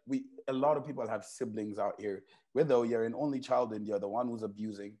that a lot of people have siblings out here, whether you're an only child and you're the one who's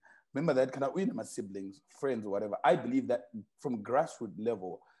abusing. Remember that my siblings, friends, whatever. I believe that from grassroots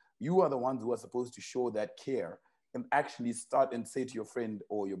level, you are the ones who are supposed to show that care and actually start and say to your friend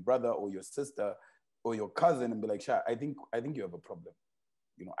or your brother or your sister or your cousin and be like, Sha, I think you have a problem.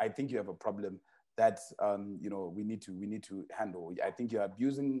 I think you have a problem that we need to handle. I think you're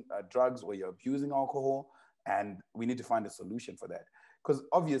abusing drugs or you're abusing alcohol, and we need to find a solution for that. Because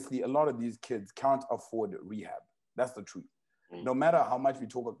obviously, a lot of these kids can't afford rehab. That's the truth. No matter how much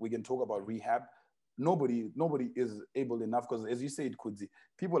we can talk about rehab, nobody is able enough. Because as you said, Kudzi,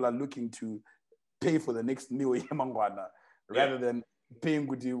 people are looking to pay for the next meal rather than paying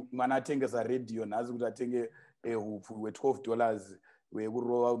kuti mwana atenge sa radio nazi kuti atenge hupfu $12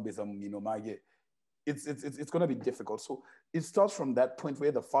 wekurowa kubesa mumino make. It's going to be difficult. So it starts from that point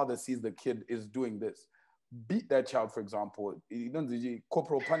where the father sees the kid is doing this. Beat that child, for example. You don't do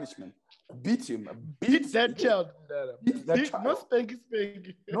corporal punishment. Beat him. Beat that child. No spanky.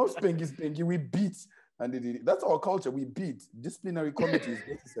 No spanky. We beat. And that's our culture. We beat. Disciplinary committee is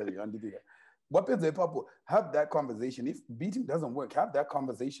necessary. What is the purpose? Have that conversation. If beating doesn't work, have that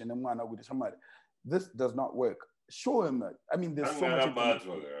conversation. With somebody. This does not work. Show him. I mean, there's so much.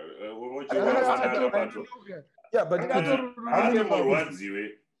 Yeah, but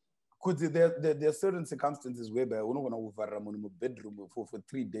there are certain circumstances whereby we're not going to in a bedroom for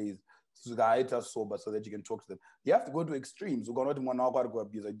 3 days so that you can talk to them. You have to go to extremes. I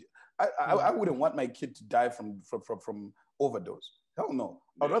wouldn't want my kid to die from overdose. Hell no.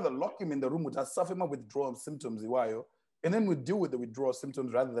 I'd rather lock him in the room with suffer him withdrawal symptoms, and then we deal with the withdrawal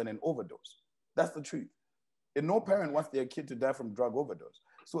symptoms rather than an overdose. That's the truth. And no parent wants their kid to die from drug overdose.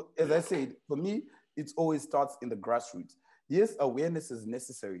 So as I said, for me, it always starts in the grassroots. Yes, awareness is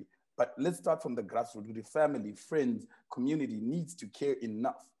necessary, but let's start from the grassroots with the family, friends, community needs to care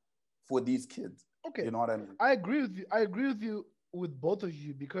enough for these kids. Okay. You know what I mean? I agree with you with both of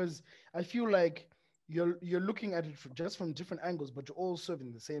you because I feel like you're looking at it just from different angles, but you're all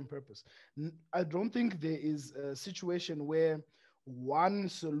serving the same purpose. I don't think there is a situation where one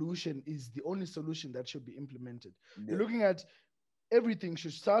solution is the only solution that should be implemented. You're looking at everything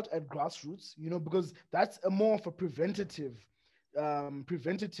should start at grassroots, because that's a more of a preventative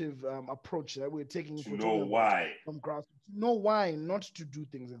approach that we're taking. To know why from grassroots, to know why not to do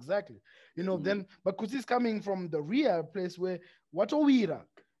things exactly. Then, but because it's coming from the real place where what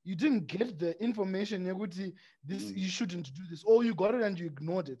you didn't get the information, you shouldn't do this, or you got it and you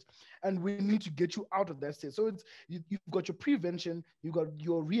ignored it, and we need to get you out of that state. So it's you've got your prevention, you got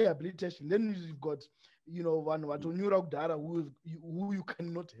your rehabilitation, then you've got one who you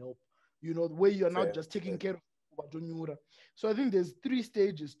cannot help, where you're not just taking care of. So I think there's 3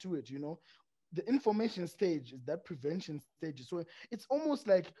 stages to it. The information stage is that prevention stage. So it's almost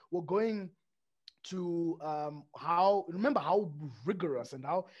like we're going to how rigorous and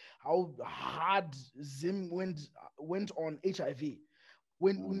how hard Zim went on HIV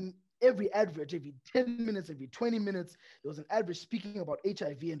when every advert, every 10 minutes, every 20 minutes, there was an advert speaking about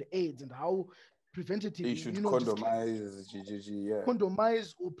HIV and AIDS and how preventative you should condomize,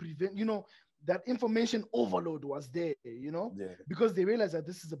 condomize or prevent, that information overload was there, because they realized that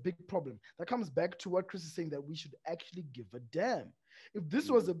this is a big problem. That comes back to what Chris is saying, that we should actually give a damn. If this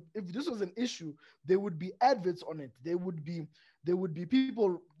was an issue, there would be adverts on it. There would be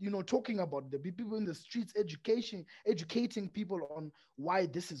people, talking about it. There'd be people in the streets educating people on why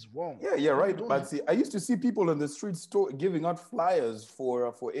this is wrong. Yeah, right. But see, I used to see people on the streets giving out flyers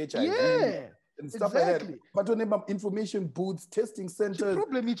for HIV. Yeah. And stuff like that. But when they have information booths, testing centers,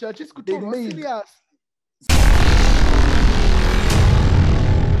 they made drugs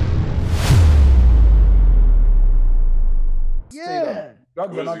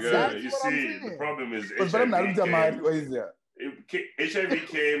are not safe. You see, the problem is HIV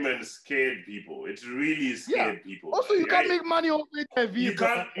came and scared people. It really scared people. Also, you can't make money off HIV. You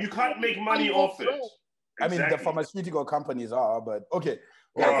can't make money off it. I mean, the pharmaceutical companies are, but okay.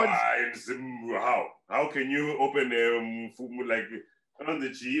 How can you open like on the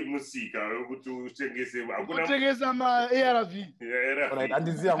cheap music to ARV? Right, and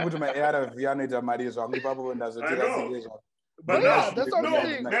this is my ARV but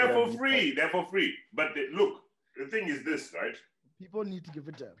they're for free. They're for free. But look, the thing is this, right? People need to give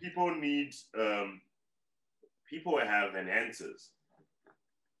it time. People have enhancers,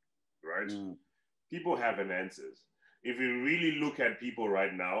 right? People have enhancers. If you really look at people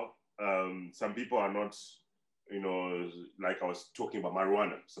right now, some people are not, like I was talking about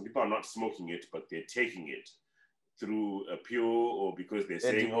marijuana. Some people are not smoking it, but they're taking it through a pill, or because they're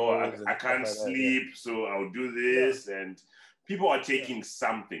saying, I can't sleep, so I'll do this. And people are taking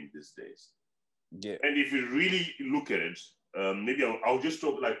something these days. Yeah. And if you really look at it, maybe I'll just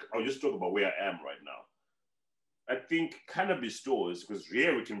talk about where I am right now. I think cannabis stores, because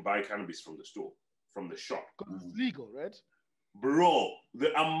here we can buy cannabis from the store, from the shop. Because it's legal, right? Bro,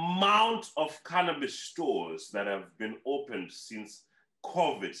 the amount of cannabis stores that have been opened since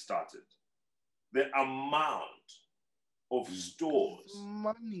COVID started, the amount of stores.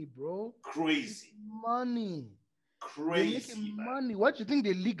 Money, bro. Crazy. Money. Crazy. They're making money. What do you think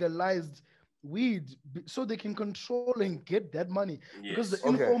they legalized weed so they can control and get that money? Yes. Because the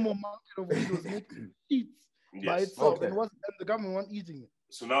informal market of weed was making sheets by itself, and the government wasn't eating it.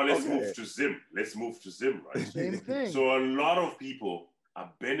 So now let's move to Zim. Let's move to Zim, right? Same thing. So a lot of people are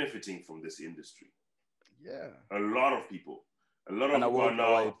benefiting from this industry. Yeah. A lot of people. A lot of people are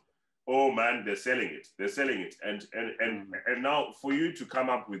now, oh man, they're selling it. They're selling it. And now for you to come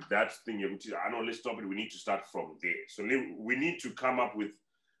up with that thing, I know, let's stop it. We need to start from there. So we need to come up with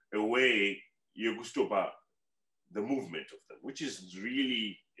a way you stop the movement of them, which is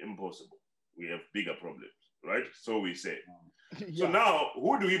really impossible. We have bigger problems, right? So we say. So now,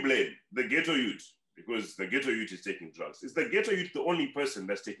 who do we blame? The ghetto youth, because the ghetto youth is taking drugs. Is the ghetto youth the only person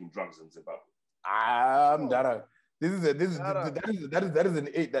that's taking drugs in Zimbabwe?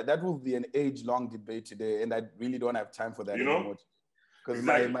 That will be an age-long debate today, and I really don't have time for that anymore. Because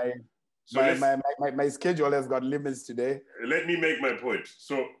my schedule has got limits today. Let me make my point.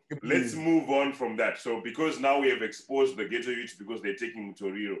 So let's move on from that. So because now we have exposed the ghetto youth because they're taking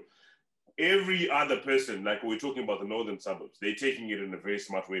Toriro. Every other person, like we're talking about the northern suburbs, they're taking it in a very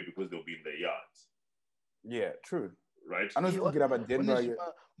smart way because they'll be in their yards. Yeah, true. Right? I know speaking about Denver.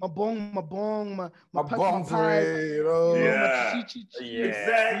 My bong, yeah.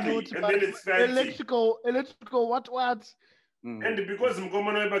 Exactly. And then it's fancy. Electrical, what? And because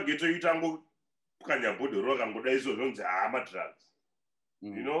mkomano eba ghetto yutango kanya bodo roga ngoda izo zonze drugs.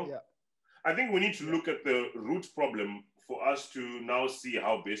 You know? Yeah. I think we need to look at the root problem for us to now see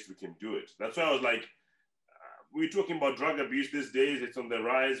how best we can do it. That's why I was like, we're talking about drug abuse these days. It's on the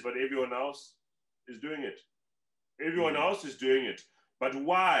rise, but everyone else is doing it. Everyone else is doing it. But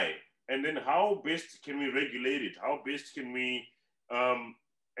why? And then how best can we regulate it? How best can we, and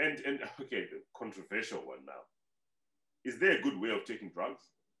okay, the controversial one now. Is there a good way of taking drugs?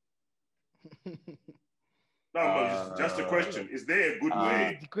 No, just a question. Is there a good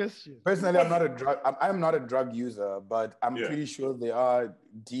way? The question. Personally, I'm not a drug user, but I'm pretty sure there are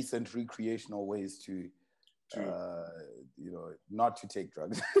decent recreational ways to not to take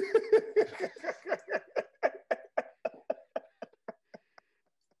drugs.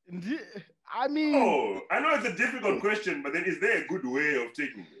 I mean, oh, I know it's a difficult question, but then is there a good way of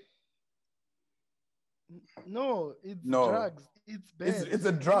taking it? No, it's drugs. It's bad. It's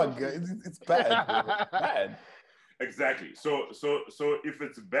a drug. It's bad. Bad. Exactly. So if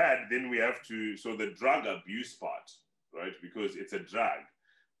it's bad, then we have to. So the drug abuse part, right? Because it's a drug,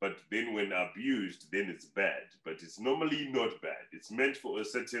 but then when abused, then it's bad. But it's normally not bad. It's meant for a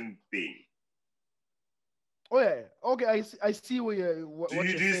certain thing. Oh yeah. Okay, I see where you're. Do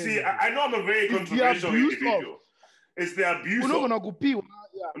you see? I know I'm a very controversial individual. It's the abuse. We're not gonna go pee.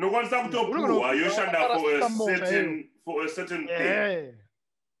 No one's talking to you're for a certain thing.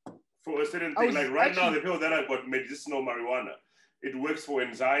 For a certain thing. Like right now, the people that have got medicinal marijuana, it works for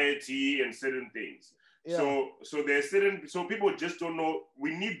anxiety and certain things. Yeah. So there's certain, so people just don't know.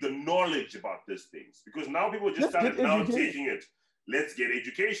 We need the knowledge about these things because now people just started now taking it. Let's get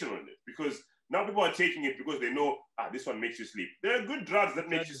education on it because now people are taking it because they know, this one makes you sleep. There are good drugs that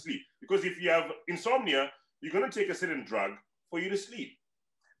make you sleep because if you have insomnia, you're going to take a certain drug for you to sleep.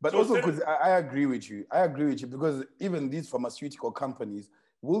 But so also because I agree with you. I agree with you because even these pharmaceutical companies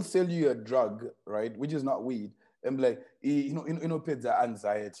will sell you a drug, right, which is not weed, and be like, peds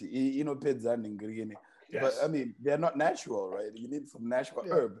anxiety, peds ningirigini. Yes. But I mean, they're not natural, right? You need some natural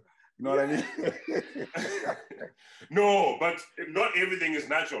herb. You know what I mean? No, but not everything is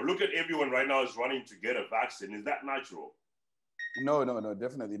natural. Look at everyone right now is running to get a vaccine. Is that natural? No,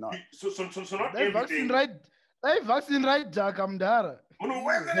 definitely not. So not that everything. Vaccine right, Jack Amdara.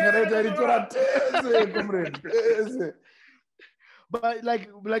 But like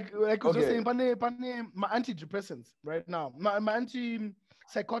okay. Just saying, my antidepressants right now, my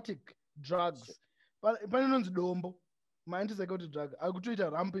antipsychotic drugs, but my antipsychotic drug, I could treat a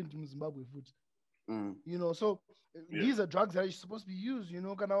rampant in Zimbabwe food. You know, so these are drugs that are supposed to be used,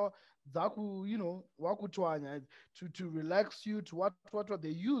 to relax you, to what they're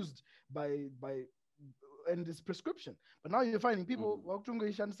used by and this prescription. But now you're finding people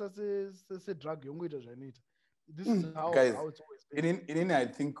say drug. This is how guys, it's always been. In I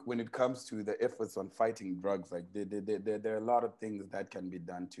think when it comes to the efforts on fighting drugs, like there are a lot of things that can be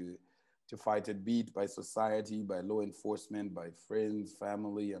done to fight it, be it by society, by law enforcement, by friends,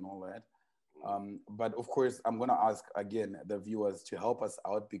 family, and all that. But of course, I'm going to ask again the viewers to help us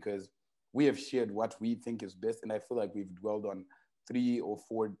out because we have shared what we think is best, and I feel like we've dwelled on 3 or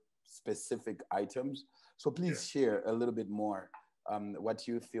 4 specific items. So please share a little bit more what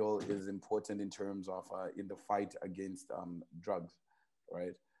you feel is important in terms of in the fight against drugs,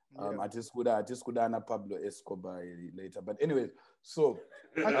 right? I just would Pablo Escobar later, but anyway, so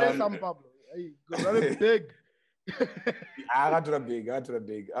Pablo, hey, go run big. I got to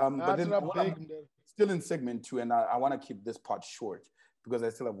big. But then still in segment 2, and I want to keep this part short because I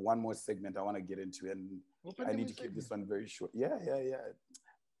still have one more segment I want to get into, and I need to keep this one very short. Yeah.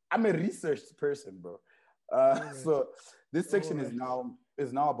 I'm a research person, bro. So this section is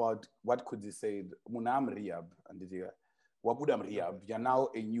now about what could you say? Munam Riyab and Wabudam Riyab. You're now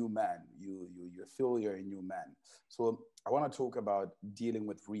a new man. You feel you're a new man. So I want to talk about dealing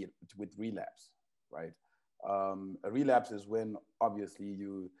with relapse, right? A relapse is when obviously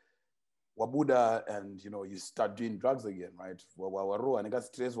you wabuda and you start doing drugs again, right? And I got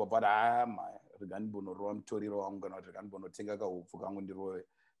stress what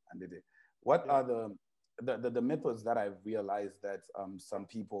are the methods that I've realized that some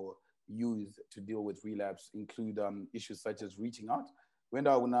people use to deal with relapse include issues such as reaching out. When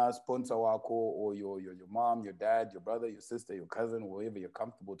una sponsor wako or your mom, your dad, your brother, your sister, your cousin, whoever you're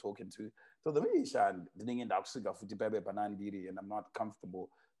comfortable talking to. So the way and I'm not comfortable,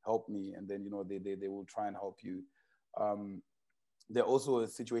 help me. And then they will try and help you. There are also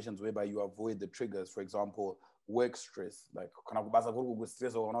situations whereby you avoid the triggers. For example, work stress. Like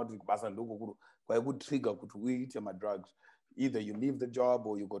stress or not good trigger my drugs. Either you leave the job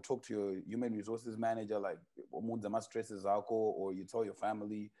or you go talk to your human resources manager, like stresses or you tell your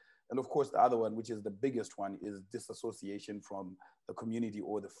family. And of course, the other one, which is the biggest one, is disassociation from the community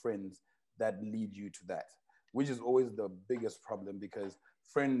or the friends that lead you to that, which is always the biggest problem because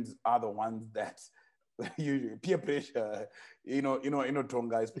friends are the ones that Usually peer pressure,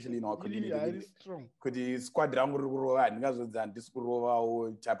 Tonga, especially in our community. Yeah, it is strong. Could you squad type of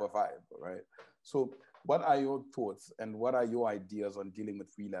vibe, right? So what are your thoughts and what are your ideas on dealing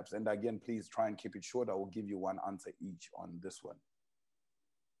with relapse? And again, please try and keep it short. I will give you one answer each on this one.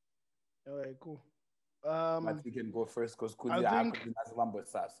 All right, cool. But we can go first because I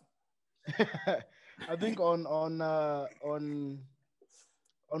think on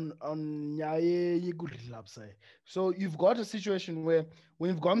relapse. So you've got a situation where when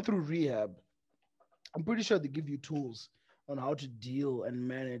you've gone through rehab, I'm pretty sure they give you tools on how to deal and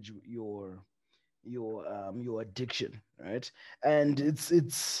manage your addiction, right? And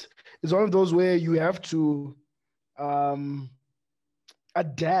it's one of those where you have to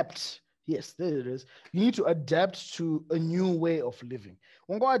adapt. Yes, there it is. You need to adapt to a new way of living.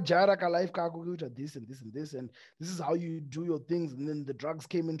 This and this and this, and this is how you do your things. And then the drugs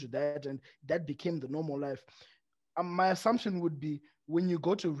came into that, and that became the normal life. My assumption would be when you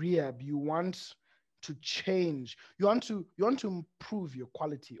go to rehab, you want to change. You want to improve your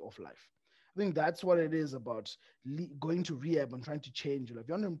quality of life. I think that's what it is about going to rehab and trying to change your life.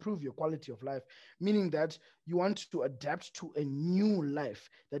 You want to improve your quality of life, meaning that you want to adapt to a new life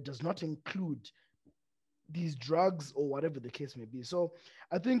that does not include these drugs or whatever the case may be. So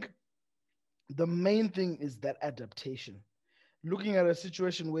I think the main thing is that adaptation. Looking at a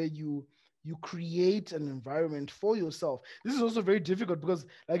situation where you create an environment for yourself. This is also very difficult because,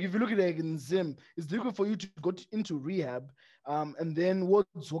 like, if you look at it in Zim, it's difficult for you to go into rehab and then with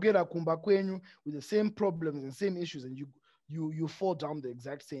the same problems and same issues, and you fall down the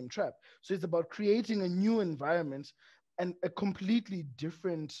exact same trap. So it's about creating a new environment and a completely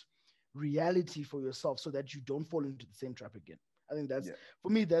different reality for yourself so that you don't fall into the same trap again. I think that's for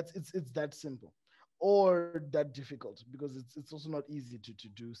me, it's that simple or that difficult because it's also not easy to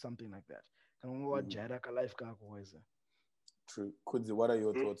do something like that. True. Kudzi, what are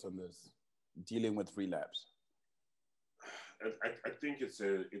your thoughts on this? Dealing with relapse? I think it's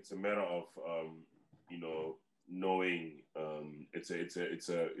a matter of knowing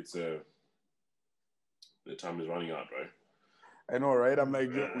the time is running out, right? I know, right? I'm like,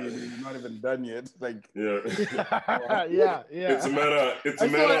 we're not even done yet. Like, yeah. It's a matter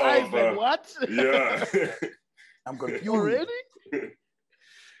of like, what? Yeah. I'm confused. You already?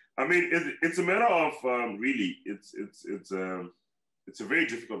 I mean, it's a matter of really. It's a very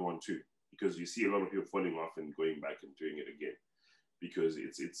difficult one too because you see a lot of people falling off and going back and doing it again because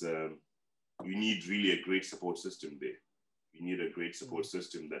it's you need really a great support system there. You need a great support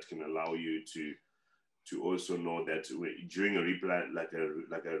system that can allow you to also know that during a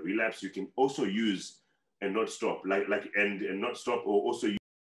relapse, you can also use and not stop, and not stop, or also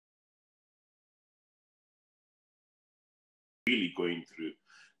really going through.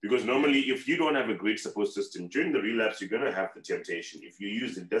 Because normally, if you don't have a great support system during the relapse, you're going to have the temptation. If you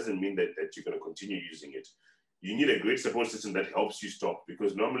use it, doesn't mean that you're going to continue using it. You need a great support system that helps you stop.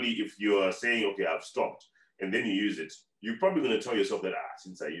 Because normally, if you are saying, "Okay, I've stopped," and then you use it, you're probably going to tell yourself that,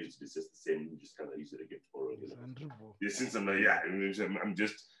 since I used it, it's just the same. You just kind of use it again tomorrow. Since I'm like,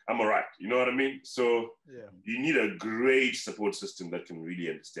 I'm all right. You know what I mean? So you need a great support system that can really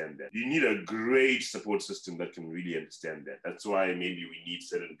understand that. That's why maybe we need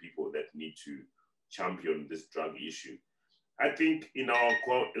certain people that need to champion this drug issue. I think in our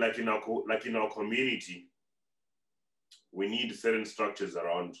community, we need certain structures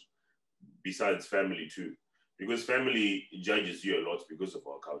around besides family too. Because family judges you a lot because of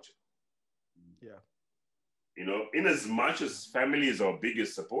our culture. Yeah. In as much as family is our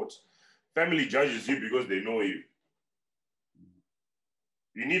biggest support, family judges you because they know you.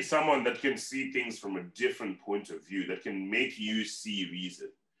 You need someone that can see things from a different point of view, that can make you see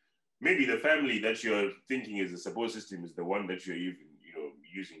reason. Maybe the family that you're thinking is a support system is the one that you're even,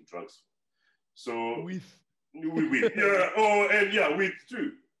 using drugs for. So with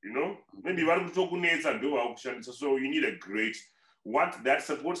too. Maybe so you need a great, what that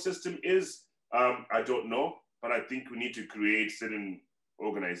support system is, I don't know, but I think we need to create certain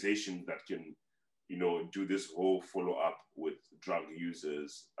organizations that can, do this whole follow-up with drug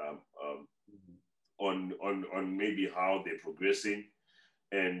users on maybe how they're progressing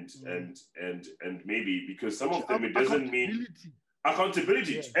and maybe because some of them it doesn't mean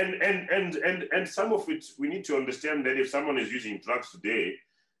accountability. Yeah. And some of it we need to understand that if someone is using drugs today,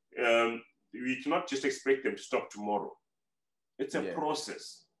 we cannot just expect them to stop tomorrow. It's a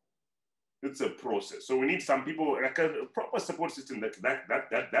process. So we need some people, like a proper support system that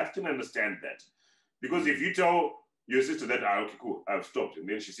can understand that. Because if you tell your sister that, okay, cool, I've stopped, and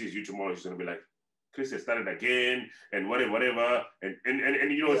then she sees you tomorrow, she's gonna be like, Chris has started again, and whatever, and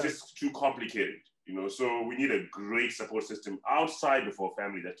it's just too complicated. You know, so we need a great support system outside of our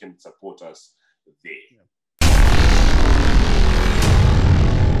family that can support us there. Yeah.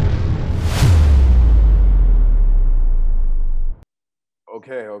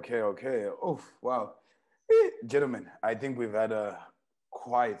 Okay. Oh, wow. Gentlemen, I think we've had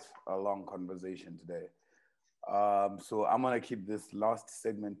quite a long conversation today. So I'm gonna keep this last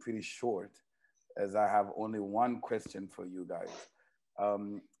segment pretty short, as I have only one question for you guys.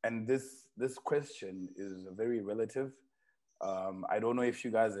 And this question is very relative. I don't know if you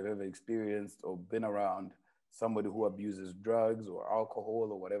guys have ever experienced or been around somebody who abuses drugs or alcohol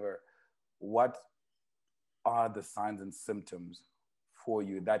or whatever. What are the signs and symptoms for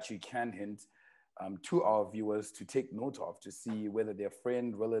you that you can hint to our viewers to take note of to see whether their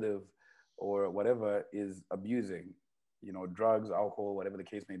friend, relative, or whatever is abusing, drugs, alcohol, whatever the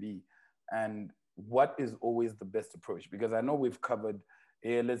case may be, and what is always the best approach? Because I know we've covered,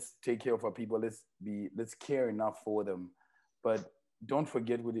 hey, let's take care of our people, let's care enough for them, but don't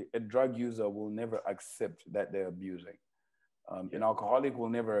forget, with a drug user will never accept that they're abusing. An alcoholic will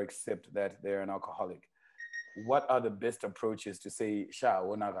never accept that they're an alcoholic. What are the best approaches to say sha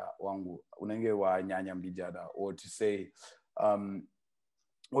wonaga wangu unenge wa nyanya mbijada, or to say um,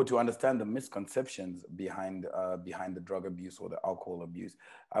 or to understand the misconceptions behind the drug abuse or the alcohol abuse?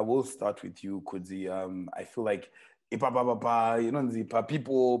 I will start with you, Kudzi. I feel like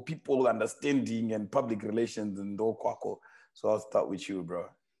people understanding and public relations and do kwako. So I'll start with you, bro.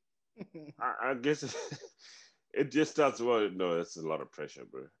 I guess it just starts. Well, no, that's a lot of pressure,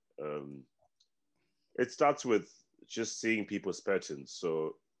 bro. It starts with just seeing people's patterns.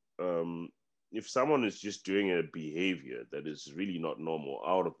 So if someone is just doing a behavior that is really not normal,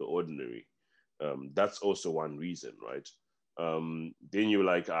 out of the ordinary, that's also one reason, right? Then you're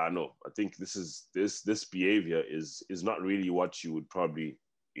like, no, I think this behavior is not really what you would probably,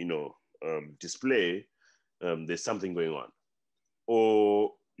 display. There's something going on.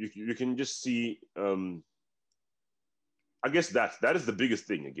 Or you can just see, I guess that is the biggest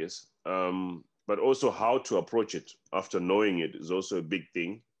thing, I guess. But also how to approach it after knowing it is also a big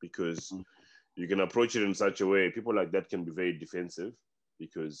thing, because you can approach it in such a way, people like that can be very defensive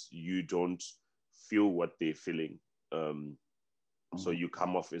because you don't feel what they're feeling. So you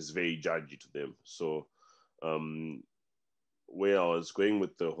come off as very judgy to them. So where I was going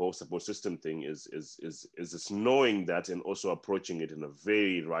with the whole support system thing is this knowing that and also approaching it in a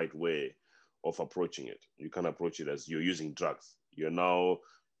very right way of approaching it. You can approach it as you're using drugs.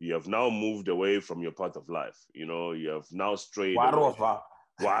 You have now moved away from your path of life. You have now strayed away.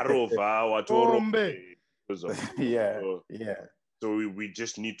 Yeah. So we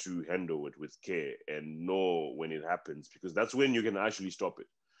just need to handle it with care and know when it happens, because that's when you can actually stop it.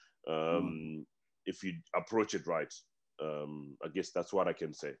 If you approach it right. I guess that's what I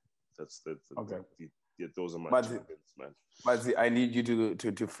can say. That's okay. Those are my 2 cents, man. But I need you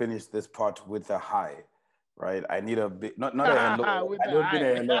to finish this part with a high, right? I need a bit, not a hello. I don't mean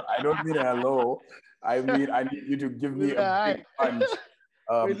a hello. I don't mean a hello. I need you to give me a big punch.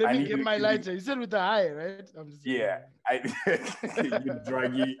 Wait, let me get my lighter. You said with a high, right? You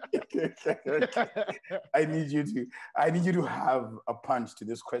druggy. I need you to have a punch to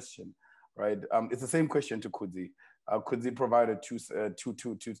this question, right? It's the same question to Kudzi. Kudzi provided two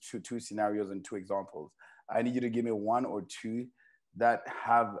scenarios and 2 examples. I need you to give me 1 or 2 that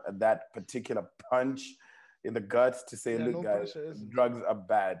have that particular punch in the guts to say, look, guys, drugs are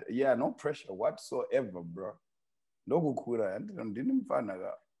bad. Yeah, no pressure whatsoever, bro. No kukura.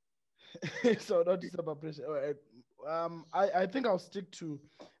 So not just about pressure. All right. I think I'll stick to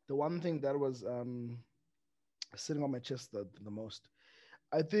the one thing that was sitting on my chest the most.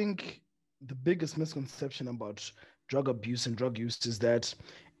 I think the biggest misconception about drug abuse and drug use is that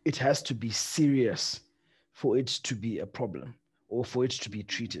it has to be serious for it to be a problem or for it to be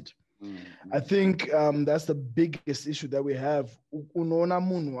treated. I think that's the biggest issue that we have. Unaona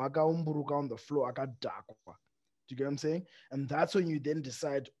munhu akaumburuka on the floor akadhakwa. Do you get what I'm saying? And that's when you then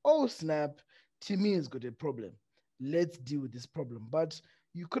decide, oh snap, Timmy has got a problem. Let's deal with this problem. But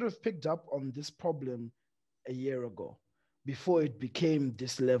you could have picked up on this problem a year ago, before it became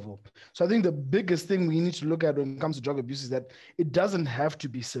this level. So I think the biggest thing we need to look at when it comes to drug abuse is that it doesn't have to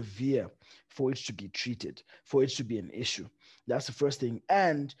be severe for it to be treated, for it to be an issue. That's the first thing.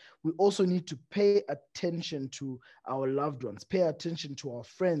 And we also need to pay attention to our loved ones, pay attention to our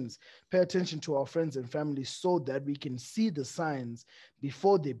friends, pay attention to our friends and family, so that we can see the signs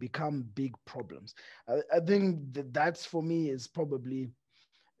before they become big problems. I think that's, for me, is probably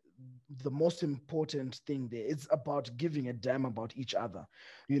the most important thing there. It's about giving a damn about each other.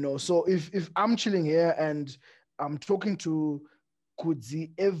 So if I'm chilling here and I'm talking to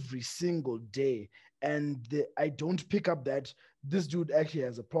Kudzi every single day, and I don't pick up that this dude actually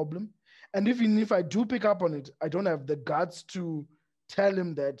has a problem. And even if I do pick up on it, I don't have the guts to tell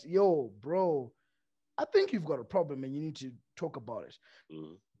him that, yo, bro, I think you've got a problem and you need to talk about it.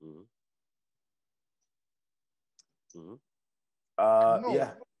 No,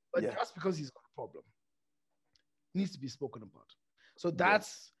 Yeah. but Yeah. just because he's got a problem, needs to be spoken about. So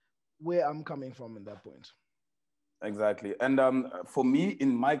that's where I'm coming from in that point. Exactly. And for me,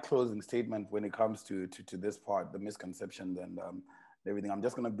 in my closing statement, when it comes to this part, the misconceptions and everything, I'm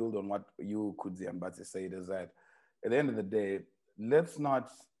just going to build on what you, Kudzi, and Batsi said, is that at the end of the day, let's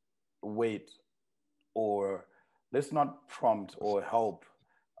not wait, or let's not prompt or help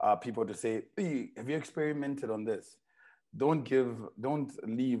people to say, hey, have you experimented on this? Don't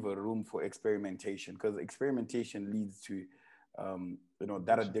leave a room for experimentation, because experimentation leads to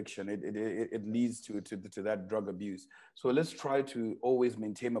that addiction. It leads to that drug abuse. So let's try to always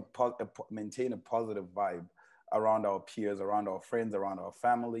maintain a positive vibe around our peers, around our friends, around our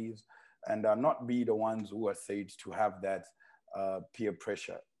families, and not be the ones who are said to have that peer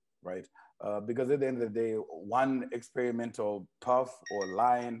pressure, right? Because at the end of the day, one experimental puff or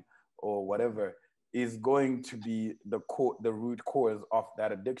line or whatever is going to be the root cause of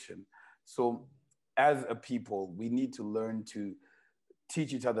that addiction. So as a people, we need to learn to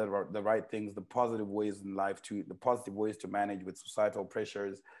teach each other the right things, the positive ways in life, the positive ways to manage with societal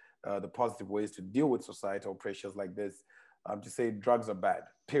pressures, the positive ways to deal with societal pressures like this. To say drugs are bad,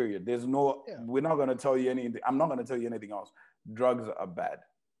 period. We're not going to tell you anything. I'm not going to tell you anything else. Drugs are bad.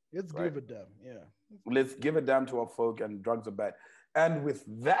 Let's give it damn. Yeah. Let's give it damn to our folk, and drugs are bad. And with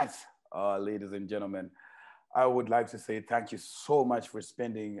that, ladies and gentlemen, I would like to say thank you so much for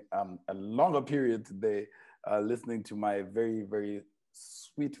spending a longer period today listening to my very, very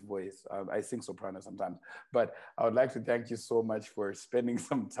sweet voice. I sing soprano sometimes, but I would like to thank you so much for spending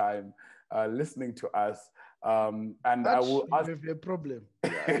some time listening to us. And I will ask you have a problem.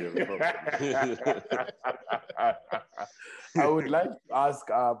 I would like to ask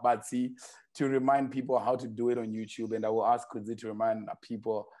Batsi to remind people how to do it on YouTube, and I will ask Kudzi to remind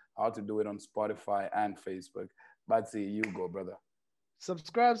people how to do it on Spotify and Facebook. Batsi, you go, brother.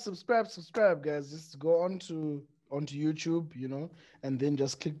 Subscribe, guys. Just go onto YouTube, and then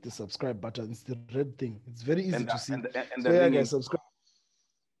just click the subscribe button. It's the red thing. It's very easy to see. Guys, subscribe.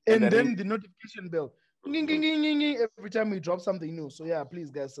 And then the notification bell. Every time we drop something new. So yeah, please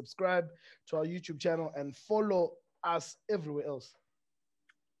guys, subscribe to our YouTube channel and follow us everywhere else.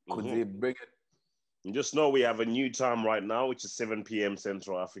 Kudzi, bring it. And just know we have a new time right now, which is 7 p.m.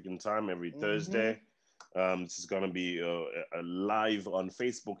 Central African time every Thursday. This is going to be live on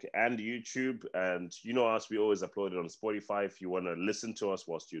Facebook and YouTube. And you know us, we always upload it on Spotify if you want to listen to us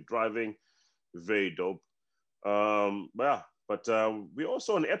whilst you're driving. Very dope. But we're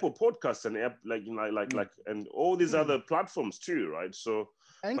also on Apple Podcasts and and all these other platforms too, right? So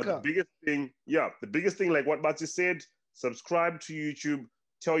Anchor. But the biggest thing, like what Batsi said, subscribe to YouTube,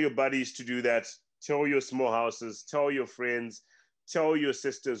 tell your buddies to do that, tell your small houses, tell your friends, tell your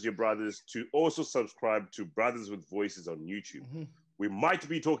sisters, your brothers to also subscribe to Brothers with Voices on YouTube. We might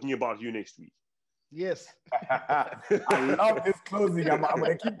be talking about you next week. Yes. I love this closing. I'm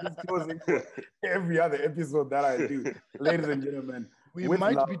going to keep this closing for every other episode that I do. Ladies and gentlemen, we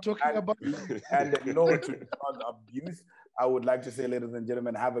might be talking about and no to drug abuse. I would like to say, ladies and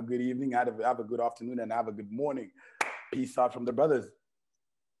gentlemen, have a good evening, have a good afternoon, and have a good morning. Peace out from the brothers.